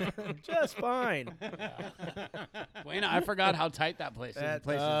just fine. Buena, I forgot how tight that place is. The That-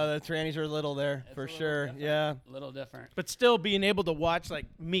 place is The trannies are little there It's for a little sure. different. Yeah. a little different. But still, being able to watch like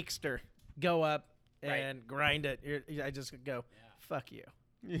Meekster go up Right. and grind it, I just go, fuck you.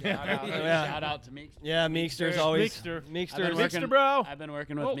 Shout out, Yeah. shout out to Meeks. Yeah, Meekster's always Meekster. I've been Meekster's working- Meekster, bro. I've been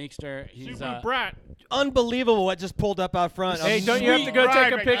working with Oh. Meekster. He's Subaru Brat. unbelievable what just pulled up out front. Hey, A don't you have to go Sweet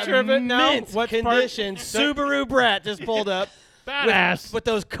take a ride, picture of it now? mint What condition Subaru Brat just pulled up Badass. with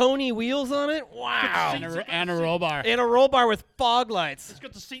those coney wheels on it. Wow. and a roll bar. And a roll bar with fog lights. It's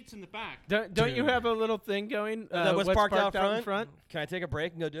got the seats in the back. Don't you have a little thing going? That was what's parked out in front. Can I take a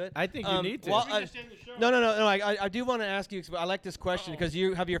break and go do it? I think you need to. well, We just end the show. No. I do want to ask you. 'Cause I like this question because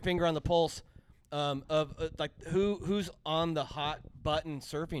you have your finger on the pulse of like who's on the hot button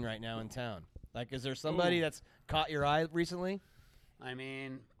surfing right now in town. Like, is there somebody Ooh. that's caught your eye recently? I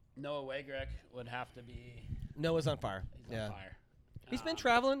mean, Noah Wagrek would have to be. Noah's on fire. He's on fire. He's been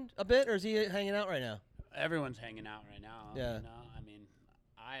traveling a bit, or is he hanging out right now? Everyone's hanging out right now. Yeah. You know? I mean,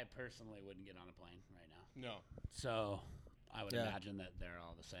 I personally wouldn't get on a plane right now. No. So I would Yeah. imagine that they're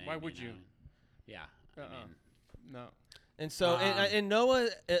all the same. Why would you? know? Yeah. I mean, No. And so, Um, and Noah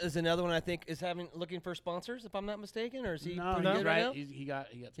is another one I think is looking for sponsors, if I'm not mistaken, or is he no, pretty he's good right right. now? He got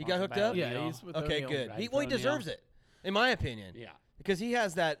He got sponsored hooked by up? Yeah, OTL. he's with Okay, O'Neill. good. Right, He with deserves O'Neill. it, in my opinion. Yeah. Because he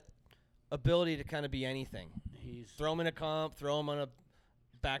has that ability to kind of be anything. He's Throw him in a comp, throw him on a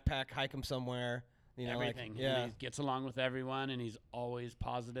backpack, hike him somewhere. You know, everything. Like, yeah. And he gets along with everyone, and he's always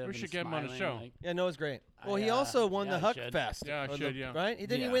positive. We and should get him on the smiling, show. like- Yeah, Noah's great. Well, I, he also won yeah, the he Huck should. Fest. Yeah, I Or should, the- yeah. Right?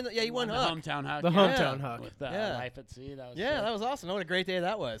 Didn't yeah. he win? Yeah, he won the Huck. hometown Huck. The yeah. hometown Huck. with Yeah. Life at Sea. That was Yeah, sick. that was awesome. What a great day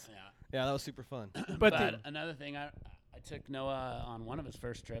that was. Yeah. Yeah, that was super fun. But But another thing, I took Noah on one of his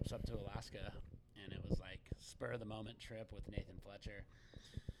first trips up to Alaska, and it was like spur of the moment trip with Nathan Fletcher,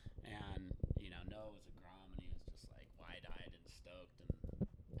 and Noah was a grom, and he was just like wide-eyed and stoked.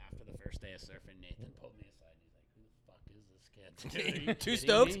 And after the first day of surfing, Nathan pulled me aside, and he's like, "Who the fuck is this kid?" Are you Too kidding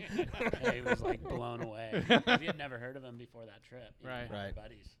stoked? me? Yeah, he was like blown away. 'Cause he had never heard of him before that trip. Right. They were Right.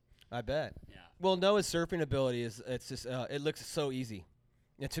 buddies. I bet. Yeah. Well, Noah's surfing ability it's just it looks so easy.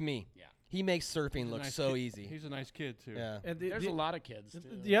 Yeah, to me. Yeah. He makes surfing He's a look nice so kid. easy. He's a nice kid too. Yeah. and There's a lot of kids. Too,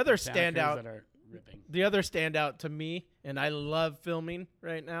 the other in Santa Cruz standout- that are ripping. the other standout to me, and I love filming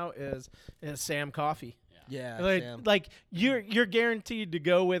right now, is Sam Coffey. Yeah. Like, Sam. like you're guaranteed to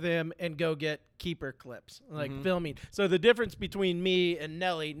go with him and go get keeper clips, like Mhm. filming. So the difference between me and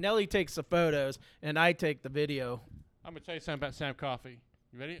Nelly takes the photos and I take the video I'm gonna tell you something about Sam Coffey.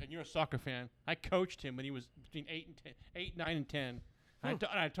 You ready? And you're a soccer fan. I coached him when he was between 8, 9, and 10. And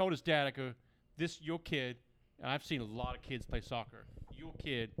I told his dad, I go, your kid. And I've seen a lot of kids play soccer. Your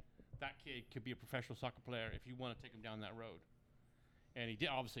kid, that kid could be a professional soccer player if you want to take him down that road. And he did.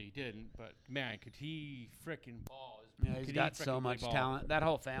 Obviously, he didn't. But man, could he freaking ball? Yeah, he's got so much talent. That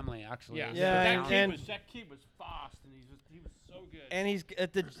whole family actually. Yeah, is Yeah, that kid was fast, and he was so good. And he's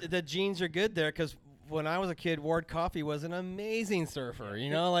the genes are good there because when I was a kid, Ward Coffey was an amazing surfer. You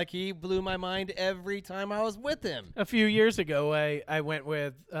know, like he blew my mind every time I was with him. A few years ago, I went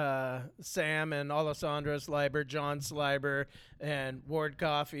with Sam and Alessandro Sliber, John Sliber, and Ward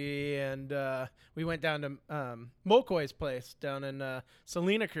Coffey, and we went down to Molkoy's place down in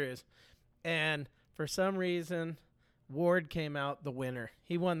Salina Cruz. And for some reason, Ward came out the winner.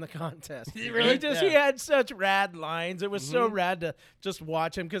 He won the contest. He had such rad lines. It was so rad to just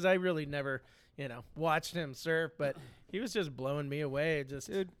watch him because I really never, watched him surf, but he was just blowing me away.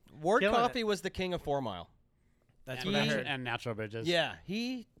 Dude, Ward Coffey was the king of 4 Mile. That's what I heard. And natural bridges. Yeah,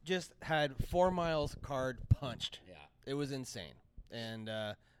 he just had 4 miles card punched. Yeah. It was insane. And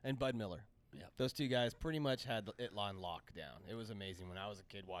Bud Miller. Yeah. Those two guys pretty much had it on lockdown. It was amazing when I was a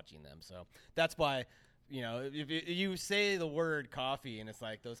kid watching them. So that's why, if you say the word Coffey and it's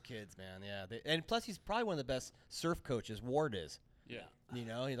like those kids, man. Yeah. And plus he's probably one of the best surf coaches. Ward is. Yeah. He's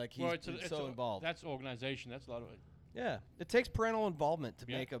so involved. That's organization. That's a lot of it. Yeah. It takes parental involvement to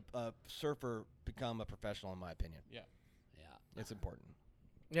make a surfer become a professional, in my opinion. Yeah. Yeah. It's important.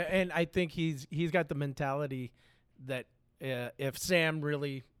 Yeah, and I think he's got the mentality that if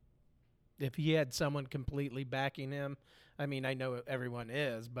he had someone completely backing him, I mean, I know everyone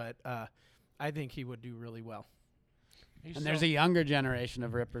is, but I think he would do really well. And there's a younger generation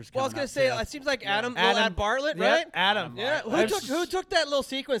of rippers coming Well, I was going to say, it seems like Adam Bartlett, right? Adam. Yeah. Who took that little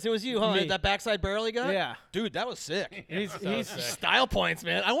sequence? It was you, huh? Me. That backside barrel he got? Yeah. Dude, that was sick. He's Style points,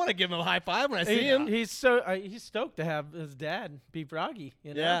 man. I want to give him a high five when I see him. He's stoked to have his dad be Froggy.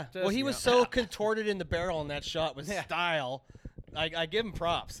 Yeah. Well, he was so contorted in the barrel in that shot with style. I give him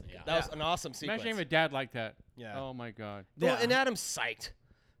props. Yeah. That was an awesome sequence. Imagine having a dad like that. Yeah. Oh my God. Well, and Adam's psyched.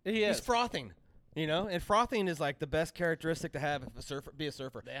 He's frothing. And frothing is like the best characteristic to have if be a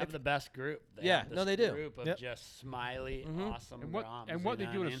surfer. They have the best group. They do. Group of just smiley, awesome and what they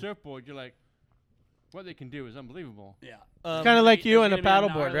do on a surfboard, you're like, what they can do is unbelievable. Yeah. Kind of like you on a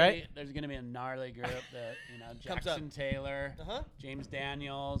paddleboard, right? There's going to be a gnarly group that, Comes Jackson Taylor, Uh-huh. James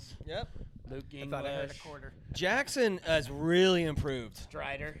Daniels, Yep. Luke I thought I heard a English, quarter. Jackson has really improved.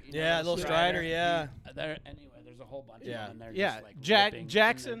 Strider. Yeah, little Strider, yeah. Anyway, there's a whole bunch Yeah. of them. And they're Yeah, just like ripping.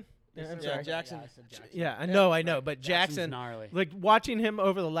 Jackson. Yeah, I'm sorry. Jackson. Yeah, I said Jackson. Yeah, I know, but Jackson's Jackson, gnarly. like watching him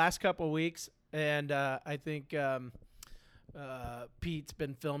over the last couple of weeks, and I think Pete's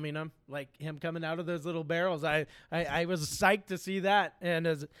been filming him, like him coming out of those little barrels. I was psyched to see that, and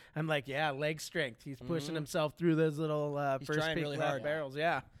I'm like, yeah, leg strength. He's pushing himself through those little first trying peak really lap hard. barrels.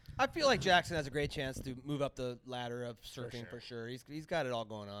 Yeah. I feel like Jackson has a great chance to move up the ladder of surfing for sure. He's got it all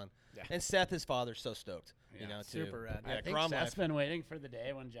going on. Yeah. And Seth, his father's so stoked. Too. Super rad. Yeah, I think Grom Seth's life. been waiting for the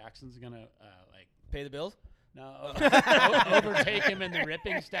day when Jackson's going to Pay the bills? overtake him in the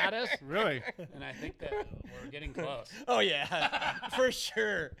ripping status. Really? And I think that we're getting close. Oh yeah, for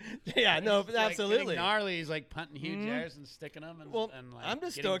sure. Yeah, no, It's, like, absolutely. getting gnarly. He's like punting huge airs and sticking them. And, Well, and, like, I'm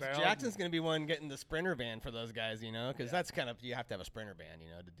just getting stoked. barreled Jackson's and- going to be one getting the sprinter van for those guys, because that's kind of you have to have a sprinter van,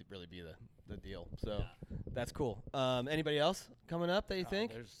 to really be the deal. So that's cool. Anybody else coming up that you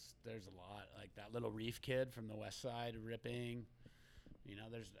think? There's a lot, like that little reef kid from the west side ripping.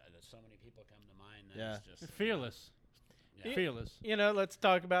 There's so many people come to mind. That Yeah. it's just Fearless. Yeah. Fearless. Let's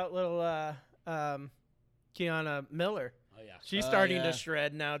talk about little Kiana Miller. Oh yeah. She's Oh, starting yeah. to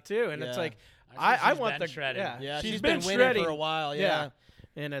shred now too, and it's Yeah. like I I want the shredding. Yeah, she's she's been been winning shredding for a while. Yeah,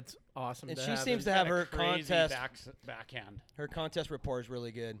 and it's awesome. and to she have seems him. to have Got a her crazy contest. backhand. Her contest report is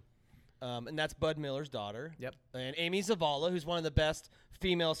really good. And that's Bud Miller's daughter. Yep. And Amy Zavala, who's one of the best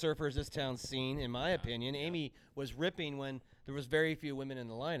female surfers this town's seen, in my opinion. Amy was ripping when there was very few women in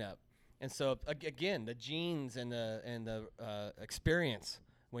the lineup. And so, again, the genes and the experience,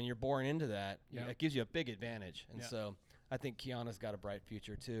 when you're born into that, it gives you a big advantage. And so I think Kiana's got a bright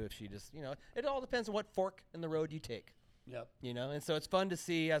future, too, if she just, it all depends on what fork in the road you take. Yep. And so it's fun to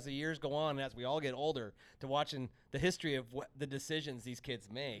see as the years go on, and as we all get older, to watching the history of what the decisions these kids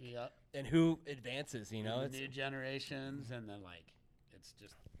make Yep. and who advances. The new generations, and then it's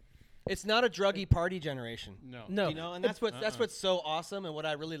just It's not a druggy party generation. No. And that's what's so awesome, and what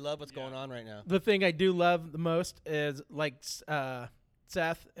I really love what's going on right now. The thing I do love the most is like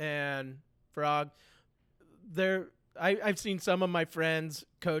Seth and Frog. I've seen some of my friends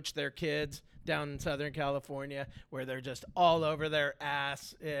coach their kids down in Southern California where they're just all over their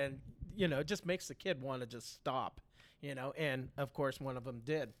ass, and it just makes the kid want to just stop, and of course one of them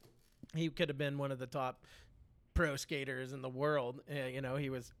did. He could have been one of the top pro skaters in the world. He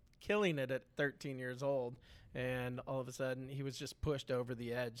was killing it at 13 years old, and all of a sudden he was just pushed over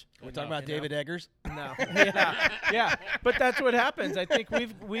the edge. We're talking about David Eggers? No. Yeah. But that's what happens. I think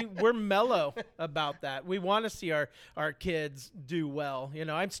we're mellow about that. We want to see our kids do well.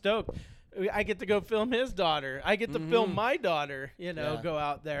 I'm stoked. I get to go film his daughter. I get to film my daughter, go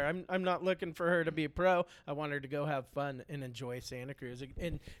out there. I'm not looking for her to be a pro. I want her to go have fun and enjoy Santa Cruz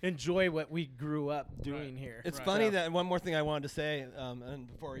and enjoy what we grew up doing here. It's funny that one more thing I wanted to say, and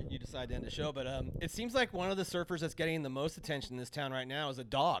before you decide to end the show, but it seems like one of the surfers that's getting the most attention in this town right now is a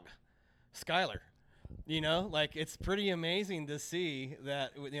dog, Skylar. It's pretty amazing to see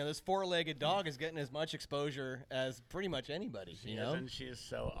that this four-legged dog is getting as much exposure as pretty much anybody. And she is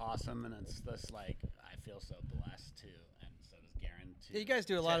so awesome, and it's just I feel so blessed too, and so does Guerin too. Yeah, you guys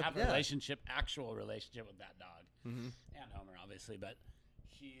do a lot of have a actual relationship with that dog, and Homer obviously, but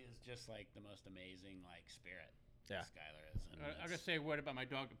she is just the most amazing spirit. Yeah, Skylar is. I gotta say a word about my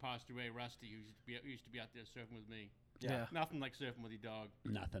dog that passed away, Rusty, who used to be out there surfing with me. Yeah. Nothing like surfing with your dog.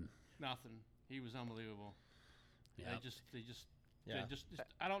 Nothing. He was unbelievable. Yeah. They just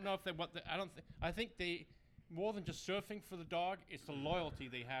I don't know if they I think they more than just surfing for the dog, it's the loyalty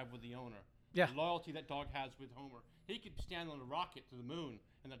they have with the owner. Yeah. The loyalty that dog has with Homer. He could stand on a rocket to the moon,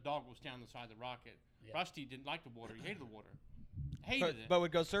 and the dog will stand on the side of the rocket. Yeah. Rusty didn't like the water. He hated the water. But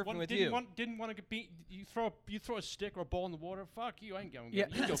would go surfing with you. Didn't want to get beat. You throw a stick or a ball in the water. Fuck you! I ain't going. Yeah,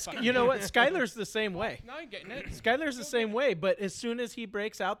 you go fuck you know what? Skylar's the same way. No, I ain't getting it. Skylar's the same way. But as soon as he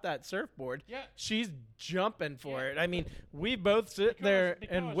breaks out that surfboard, yeah, she's jumping for it. I mean, we both sit there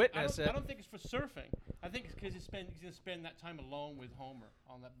and witness it. I don't think it's for surfing. I think it's because he's gonna spend that time alone with Homer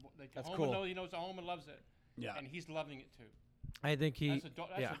on that. That's Homer cool. He knows Homer loves it. Yeah, and he's loving it too. I think he. You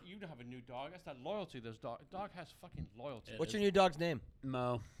don't have a new dog. That's that loyalty. Those dog has fucking loyalty. What's your new dog's name?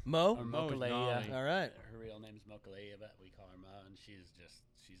 Mo. Mo? Or Mo is Mokalea. gnarly. All right. Her real name's Mokalea, but we call her Mo, and she's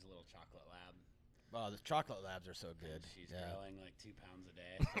a little chocolate lab. Oh, the chocolate labs are so good. She's growing 2 pounds a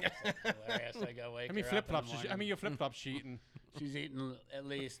day. So it's hilarious. I go wake How many her flip up in the flops? morning. Your flip flops she eating. She's eating at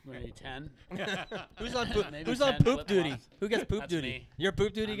least maybe 10. Who's on poop? Maybe Who's on 10 poop flip duty? flops. Who gets poop That's duty? me. You're a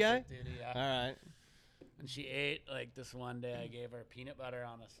poop duty I'm guy. poop duty, yeah. All right. And she ate this one day. I gave her peanut butter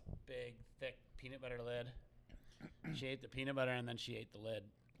on this big, thick peanut butter lid. She ate the peanut butter and then she ate the lid.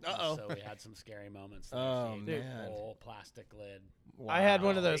 Uh-oh. So we had some scary moments. There. Oh, she ate man. the whole plastic lid. Wow. I had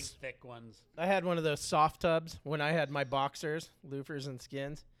one of Big, those. thick ones. I had one of those soft tubs when I had my boxers, loafers, and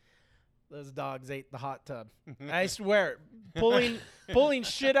skins. Those dogs ate the hot tub. I swear, pulling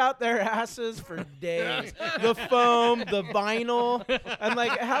shit out their asses for days. The foam, the vinyl. I'm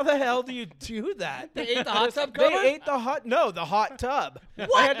like, how the hell do you do that? They ate the hot tub They cover? ate the hot tub.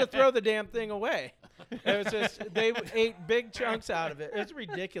 I had to throw the damn thing away. It was just they ate big chunks out of it. It's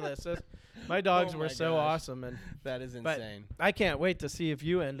ridiculous. My dogs Oh were my so gosh. awesome, and That is but insane. I can't wait to see if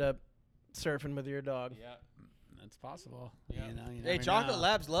you end up surfing with your dog. Yeah. It's possible. Yeah. You Hey, never chocolate know.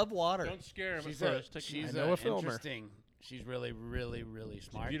 labs love water. Don't scare him She's at first. Take him I out. know a filmer. interesting. She's really, really, really She's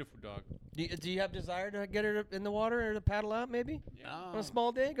a smart. beautiful dog. Do you have desire to get her in the water or to paddle out maybe? On a Oh,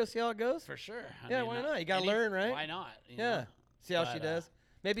 small day? Go see how it goes? for sure. Yeah, why not? You gotta learn, right? Why not? Yeah. See how she But, does?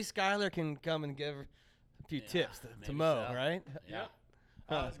 Maybe Skylar can come and give her a few Yeah, tips to maybe Mo, so. right? Yeah.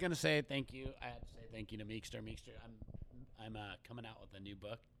 I was gonna say thank you. I have to say thank you to Meekster. Meekster, I'm coming out with a new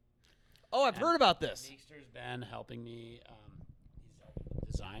book. Oh, I've heard about this. Meekster's been helping me. He's helping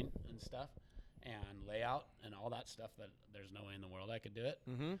with design and stuff, and layout and all that stuff. That there's no way in the world I could do it.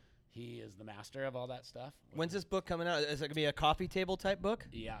 Mm-hmm. He is the master of all that stuff. When's this book coming out? Is it gonna be a coffee table type book?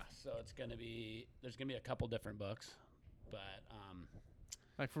 Yeah, so it's gonna be. There's gonna be a couple different books, but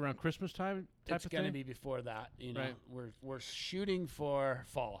Like for around Christmas time type it's of gonna thing? be before that. You know, Right. we're shooting for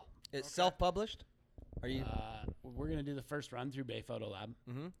fall. It's self-published. Are you? We're gonna do the first run through Bay Photo Lab,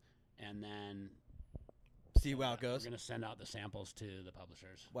 Mm-hmm. and then See how it we're goes. gonna send out the samples to the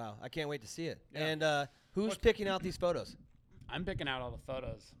publishers. Wow, I can't wait to see it. Yeah. And who's picking out these photos? I'm picking out all the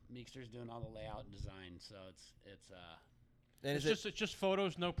photos. Meekster's doing all the layout and design, so And It's is it? just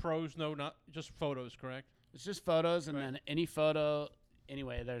photos, no pros, not just photos, correct? it's just photos, and Right. then any photo.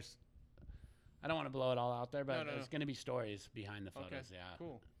 Anyway, I don't want to blow it all out there, but No. there's gonna be stories behind the Okay, photos. Yeah.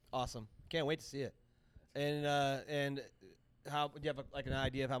 cool. Awesome. Can't wait to see it. And how do you have an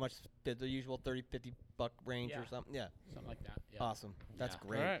idea of how much the usual $30-50 range Yeah. or something? Yeah. Something like that. Yeah. Awesome. That's Yeah.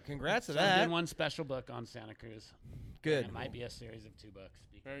 great. All right. Congrats to So I'm that. doing one special book on Santa Cruz. Good. And it might be a series of 2 books.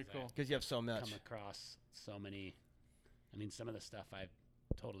 Because Very cool. Because you have so much. Come across so many. I mean, some of the stuff I've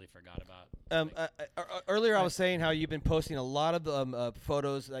totally forgot about. Earlier, I was saying how you've been posting a lot of the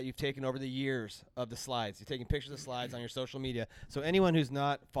photos that you've taken over the years of the slides. You're taking pictures of the slides on your social media. So anyone who's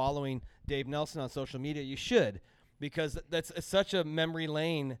not following Dave Nelson on social media, you should, because that's such a memory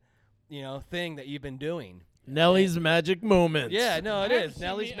lane, thing that you've been doing. Nelly's magic moments. Yeah, no, it is.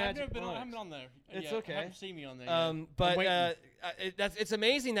 Nelly's I've magic never been on, I moments. haven't been on there. It's yet. okay. I haven't seen me on there yet. But it's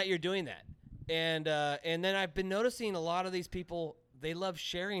amazing that you're doing that. And then I've been noticing a lot of these people, they love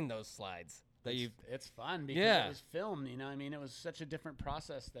sharing those slides that you've. It's fun because it was filmed. It was such a different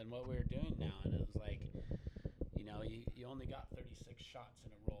process than what we're doing now, and it was like, you only got 36 shots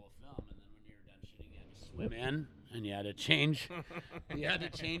in a roll of film, and then when you were done shooting, you had to swim in, and you had to change. You had to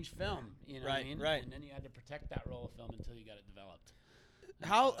change film. You know what I mean? Right. And then you had to protect that roll of film until you got it developed.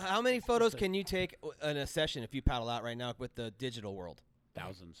 How many photos can you take in a session if you paddle out right now with the digital world?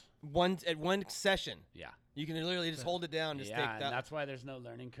 Thousands. At one session. Yeah. You can literally just hold it down, just take that. And that's why there's no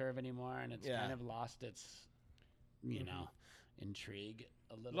learning curve anymore, and it's kind of lost its, intrigue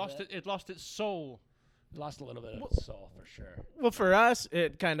a little bit. It lost its soul. Lost a little bit of its soul for sure. Well, for us,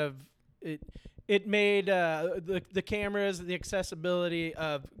 it kind of it made the cameras, the accessibility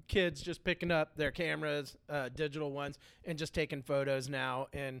of kids just picking up their cameras, digital ones, and just taking photos now,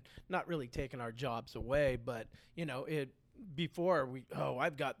 and not really taking our jobs away, but before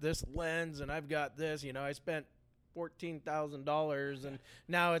I've got this lens and I've got this, I spent $14,000, and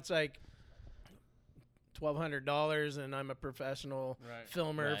now it's like $1,200, and I'm a professional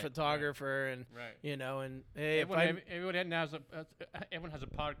filmer, photographer, and and hey, everyone has a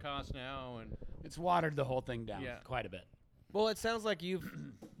podcast now, and it's watered the whole thing down quite a bit. Well, it sounds like you've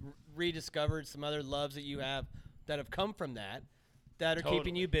rediscovered some other loves that you have that have come from that are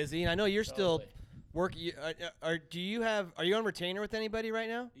keeping you busy. And I know you're still working. Are you on retainer with anybody right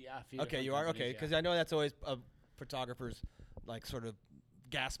now? Yeah. Okay, you are. Okay, because I know that's always a photographer's like sort of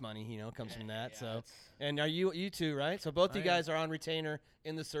gas money, comes from that. So, and are you two, right? So both you guys are on retainer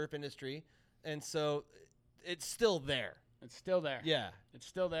in the surf industry, and so it's still there. It's still there. Yeah, it's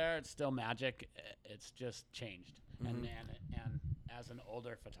still there. It's still magic. It's just changed. And as an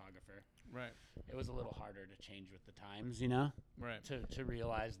older photographer, it was a little harder to change with the times, to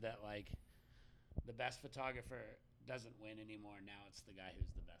realize that like the best photographer doesn't win anymore. Now it's the guy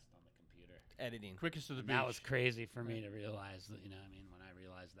who's the best on the computer. Editing. Quickest to the beach. That was crazy for me to realize that, when I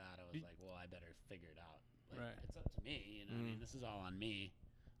realized that, I was like, well, I better figure it out. Like, it's up to me, this is all on me.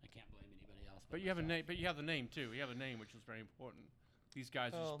 I can't blame anybody else. But you have a name. But you have the name too. You have a name, which is very important. These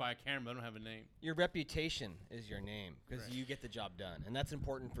guys just buy a camera. They don't have a name. Your reputation is your name because you get the job done, and that's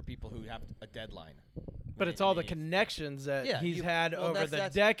important for people who have a deadline. But it's all the connections that he's had over the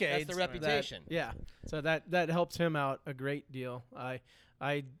decades. That's the reputation. So that helps him out a great deal. I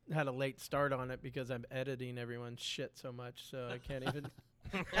had a late start on it because I'm editing everyone's shit so much, so I can't even.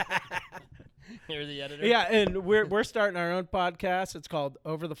 You're the editor. Yeah, and we're starting our own podcast. It's called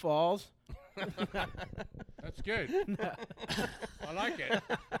Over the Falls. That's good. I like it.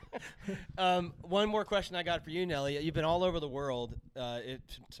 One more question I got for you, Nelly. You've been all over the world.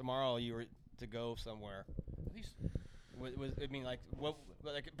 Tomorrow you were to go somewhere.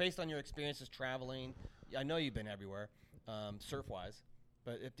 Like based on your experiences traveling, I know you've been everywhere, surf-wise.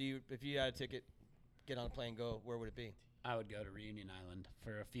 But if you had a ticket, get on a plane, go, where would it be? I would go to Reunion Island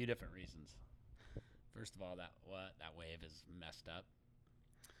for a few different reasons. First of all, that wave is messed up.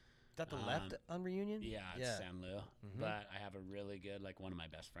 Is that the left on Reunion? Yeah, it's San Lu. But I have a really good, one of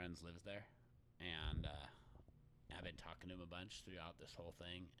my best friends lives there. And I've been talking to him a bunch throughout this whole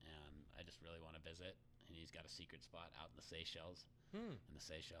thing. And I just really want to visit. And he's got a secret spot out in the Seychelles. In the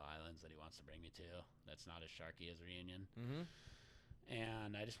Seychelles Islands that he wants to bring me to. That's not as sharky as Reunion.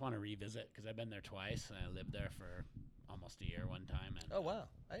 And I just want to revisit because I've been there twice. And I lived there for almost a year one time. And,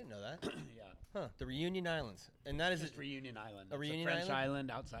 wow. I didn't know that. Yeah. Huh. The Reunion Islands. And that is just Reunion Island. A Reunion French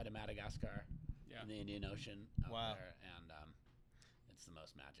island outside of Madagascar in the Indian Ocean out there. And it's the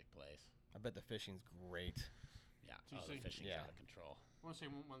most magic place. I bet the fishing's great. Yeah. The fishing's out of control. I want to say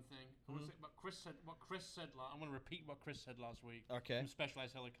one thing. I want to say what Chris said. I want to repeat what Chris said last week. Okay. From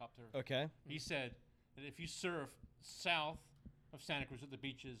Specialized Helicopter. Okay. He said that if you surf south of Santa Cruz at the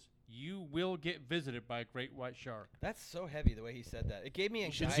beaches, you will get visited by a great white shark. That's so heavy the way he said that. It gave me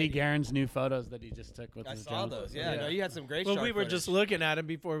anxiety. You should see Guerin's new photos that he just took with his drone. I saw those. Yeah. No, you had some great. Well, shark we were footage. just looking at him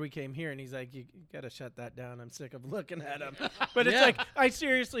before we came here, and he's like, "You gotta shut that down. I'm sick of looking at him." But it's like I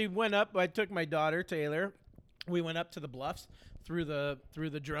seriously went up. I took my daughter Taylor. We went up to the bluffs, threw the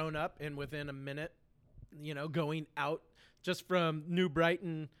drone up, and within a minute, going out just from New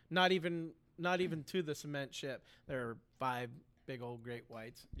Brighton, not even to the cement ship, there are 5 big old great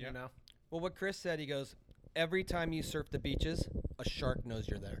whites. Well, what Chris said, he goes, every time you surf the beaches, a shark knows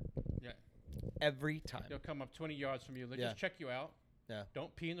you're there. Yeah. Every time. They'll come up 20 yards from you. They Yeah. just check you out. Yeah.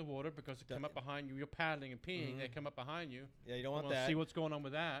 Don't pee in the water because they come up behind you. You're paddling and peeing. They come up behind you. Yeah, you don't want Wanna that. See what's going on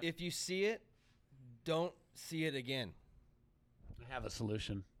with that. If you see it, don't see it again. I have a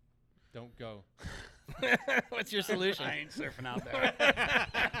solution. Don't go. What's your solution? I ain't surfing out there.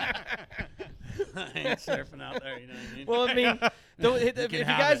 I ain't surfing out there. You know what I mean? Well, I mean, if you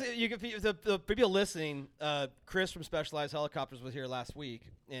have guys, it. you can, the people listening, Chris from Specialized Helicopters was here last week,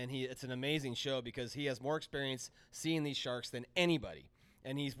 and it's an amazing show because he has more experience seeing these sharks than anybody,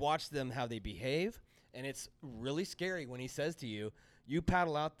 and he's watched them how they behave, and it's really scary when he says to you, "You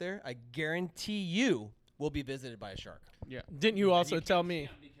paddle out there, I guarantee you will be visited by a shark." Yeah. Didn't you also tell me?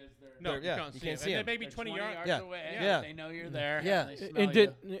 No, yeah, you can't you see can't it. see And them. they may be 20 yards. Yeah. away. Yeah. They know you're there. Yeah. They smell And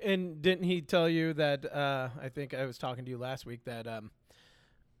you. didn't he tell you that I think I was talking to you last week that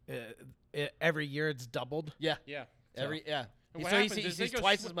every year it's doubled? Yeah, Yeah. yeah. And what So he happens is sees they go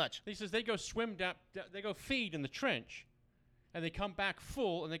twice as much. He says they go swim down, they go feed in the trench, and they come back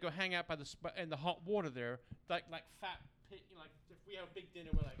full, and they go hang out by in the hot water there, like fat pit. You know, like if we have a big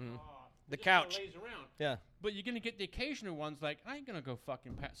dinner, we're like, The just kinda couch. lays around. Yeah. But you're gonna get the occasional ones like, I ain't gonna go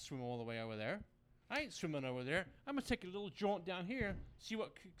fucking swim all the way over there. I ain't swimming over there. I'm gonna take a little jaunt down here, see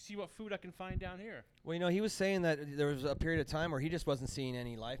what food I can find down here. Well, he was saying that there was a period of time where he just wasn't seeing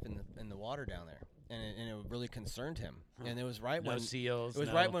any life in the water down there, and it really concerned him. And it was right No when seals. it was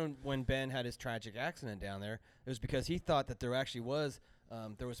no. right when Ben had his tragic accident down there. It was because he thought that there actually was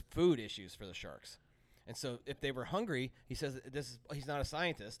food issues for the sharks. And so if they were hungry, he says he's not a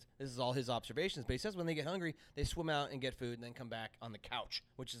scientist. This is all his observations. But he says when they get hungry, they swim out and get food and then come back on the couch,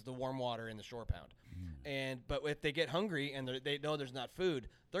 which is the warm water in the shore pound. But if they get hungry and they know there's not food,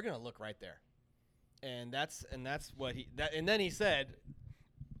 they're going to look right there. And that's what and then he said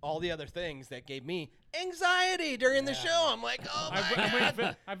all the other things that gave me anxiety during the show. I'm like, oh my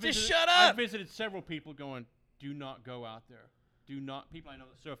God, just shut up. I've visited several people going, do not go out there. Do not. People I know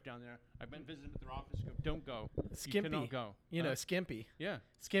that surf down there. I've been visiting at their office. Go, don't go. You cannot Skimpy. go. You know, Skimpy. Yeah.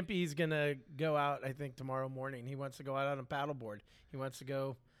 Skimpy's going to go out, I think, tomorrow morning. He wants to go out on a paddleboard. He wants to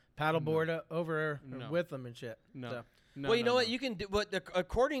go paddleboard over with them and shit. No. So. No. Well, you know no. what? You can do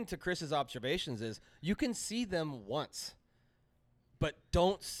according to Chris's observations is you can see them once, but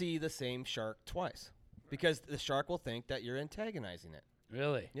don't see the same shark twice because the shark will think that you're antagonizing it.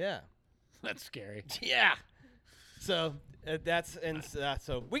 Really? Yeah. That's scary. Yeah. So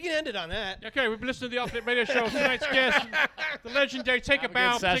so we can end it on that. Okay, we've been listening to the Off-Lit Radio Show. Tonight's guest, the legendary. Take Have a a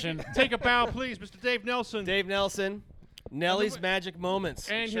bow. good session. Take a bow, please, Mr. Dave Nelson. Dave Nelson, Nelly's Magic Moments.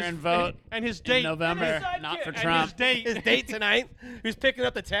 and Sure his and vote and his in date. November, not for And Trump. his date. His date tonight. Who's picking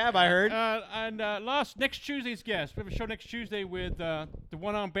up the tab? I heard. Next Tuesday's guest. We have a show next Tuesday with the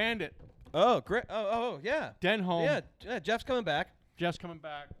one-armed bandit, Oh, great. Oh, yeah. Denholm. Yeah, Jeff's coming back. Jeff's coming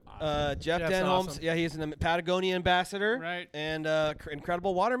back. Jeff Jeff's Denholm's, awesome. yeah, he's an Patagonia ambassador, Right. And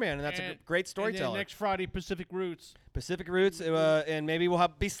incredible waterman, and that's a great And storyteller. then next Friday, Pacific Roots. Pacific Roots, and maybe we'll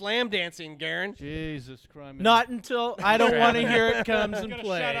be slam dancing, Guerin. Jesus Christ. Not until I don't want to hear it comes I and gotta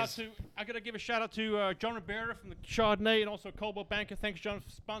plays. I got to give a shout out to John Rivera from the Chardonnay and also Coldwell Banker. Thanks, John, for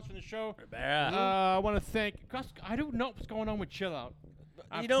sponsoring the show. Rivera. I want to thank. Gosh, I don't know what's going on with Chill Out.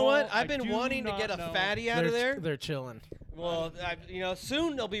 You know what? I I've been do wanting to not get a know. fatty out of there. They're chilling. Well,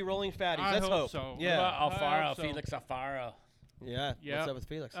 soon they'll be rolling fatties. I Let's hope hope. so. Yeah. Well, I Alfaro, hope so. Felix Alfaro. Yeah. Yeah. What's up with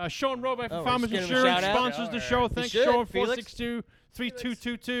Felix? Sean Roby Oh, from we're Farmers just giving him a Insurance shout-out? sponsors the Sure. show. You Thanks, should, Sean. Felix.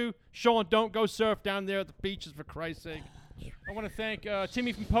 462-3222. Sean, don't go surf down there at the beaches, for Christ's sake. I want to thank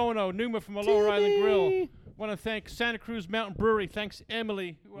Timmy from Pono, Numa from Lower Island Grill. I want to thank Santa Cruz Mountain Brewery. Thanks,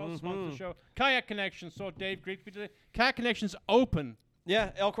 Emily, who else sponsors the show. Kayak Connection. Saw Dave great today. Kayak Connection's open.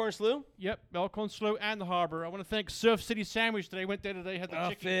 Yeah, Elkhorn Slough. Yep, Elkhorn Slough and the Harbor. I want to thank Surf City Sandwich today. Went there today, had the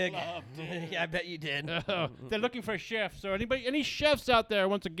chicken Fig. club. Yeah, I bet you did. They're looking for a chef. So any chefs out there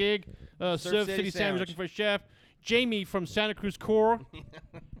wants a gig, Surf City Sandwich Sandwich. looking for a chef. Jamie from Santa Cruz Core.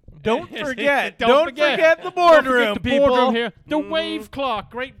 Don't forget. Don't Don't forget. forget the Don't boardroom, forget the people. boardroom here. The Wave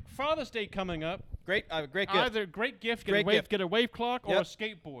Clock. Great Father's Day coming up. Great gift. Either great gift, Great gift. get a wave clock, or Yep. a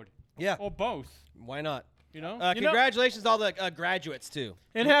skateboard, Yeah. or both. Why not? You know. Congratulations to all the graduates too.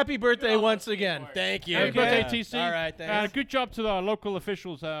 And happy birthday once again. Thank you. Happy birthday, TC. All right, thanks. Good job to the local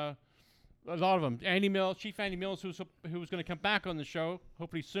officials. A lot of them. Andy Mills, Chief Andy Mills, who was going to come back on the show,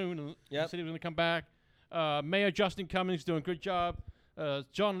 hopefully soon. And Yep. He said he was going to come back. Mayor Justin Cummings doing a good job.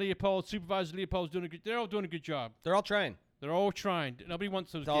 John Leopold, Supervisor Leopold's doing a good. They're all doing a good job. They're all trying. They're all trying. Nobody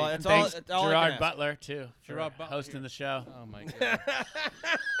wants those It's all- gigs. it's Thanks, it's all I can Gerard ask. Butler, too, for Gerard Butler, hosting yeah. the show. Oh my God.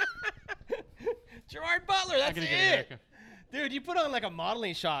 Gerard Butler. That's I'm gonna it. get a haircut. Dude, you put on like a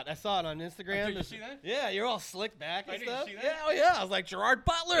modeling shot. I saw it on Instagram. Did you see that? Yeah, you're all slicked back and I didn't stuff. see that. Yeah, oh yeah. I was like Gerard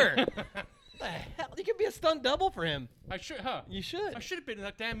Butler. What the hell? You could be a stunt double for him. I should, huh? You should. I should have been in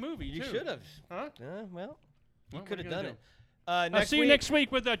that damn movie, You too. should have. Huh? Well, you What could are have you gonna done do? it. I'll see you next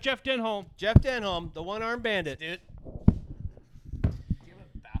week with Jeff Denholm. Jeff Denholm, the one-armed bandit. Dude. Do you have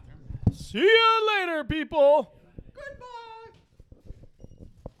a bathroom? See you later, people. Goodbye.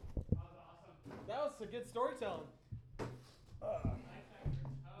 That was a good storytelling.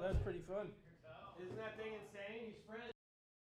 That was pretty fun. Isn't that thing insane? He's friends.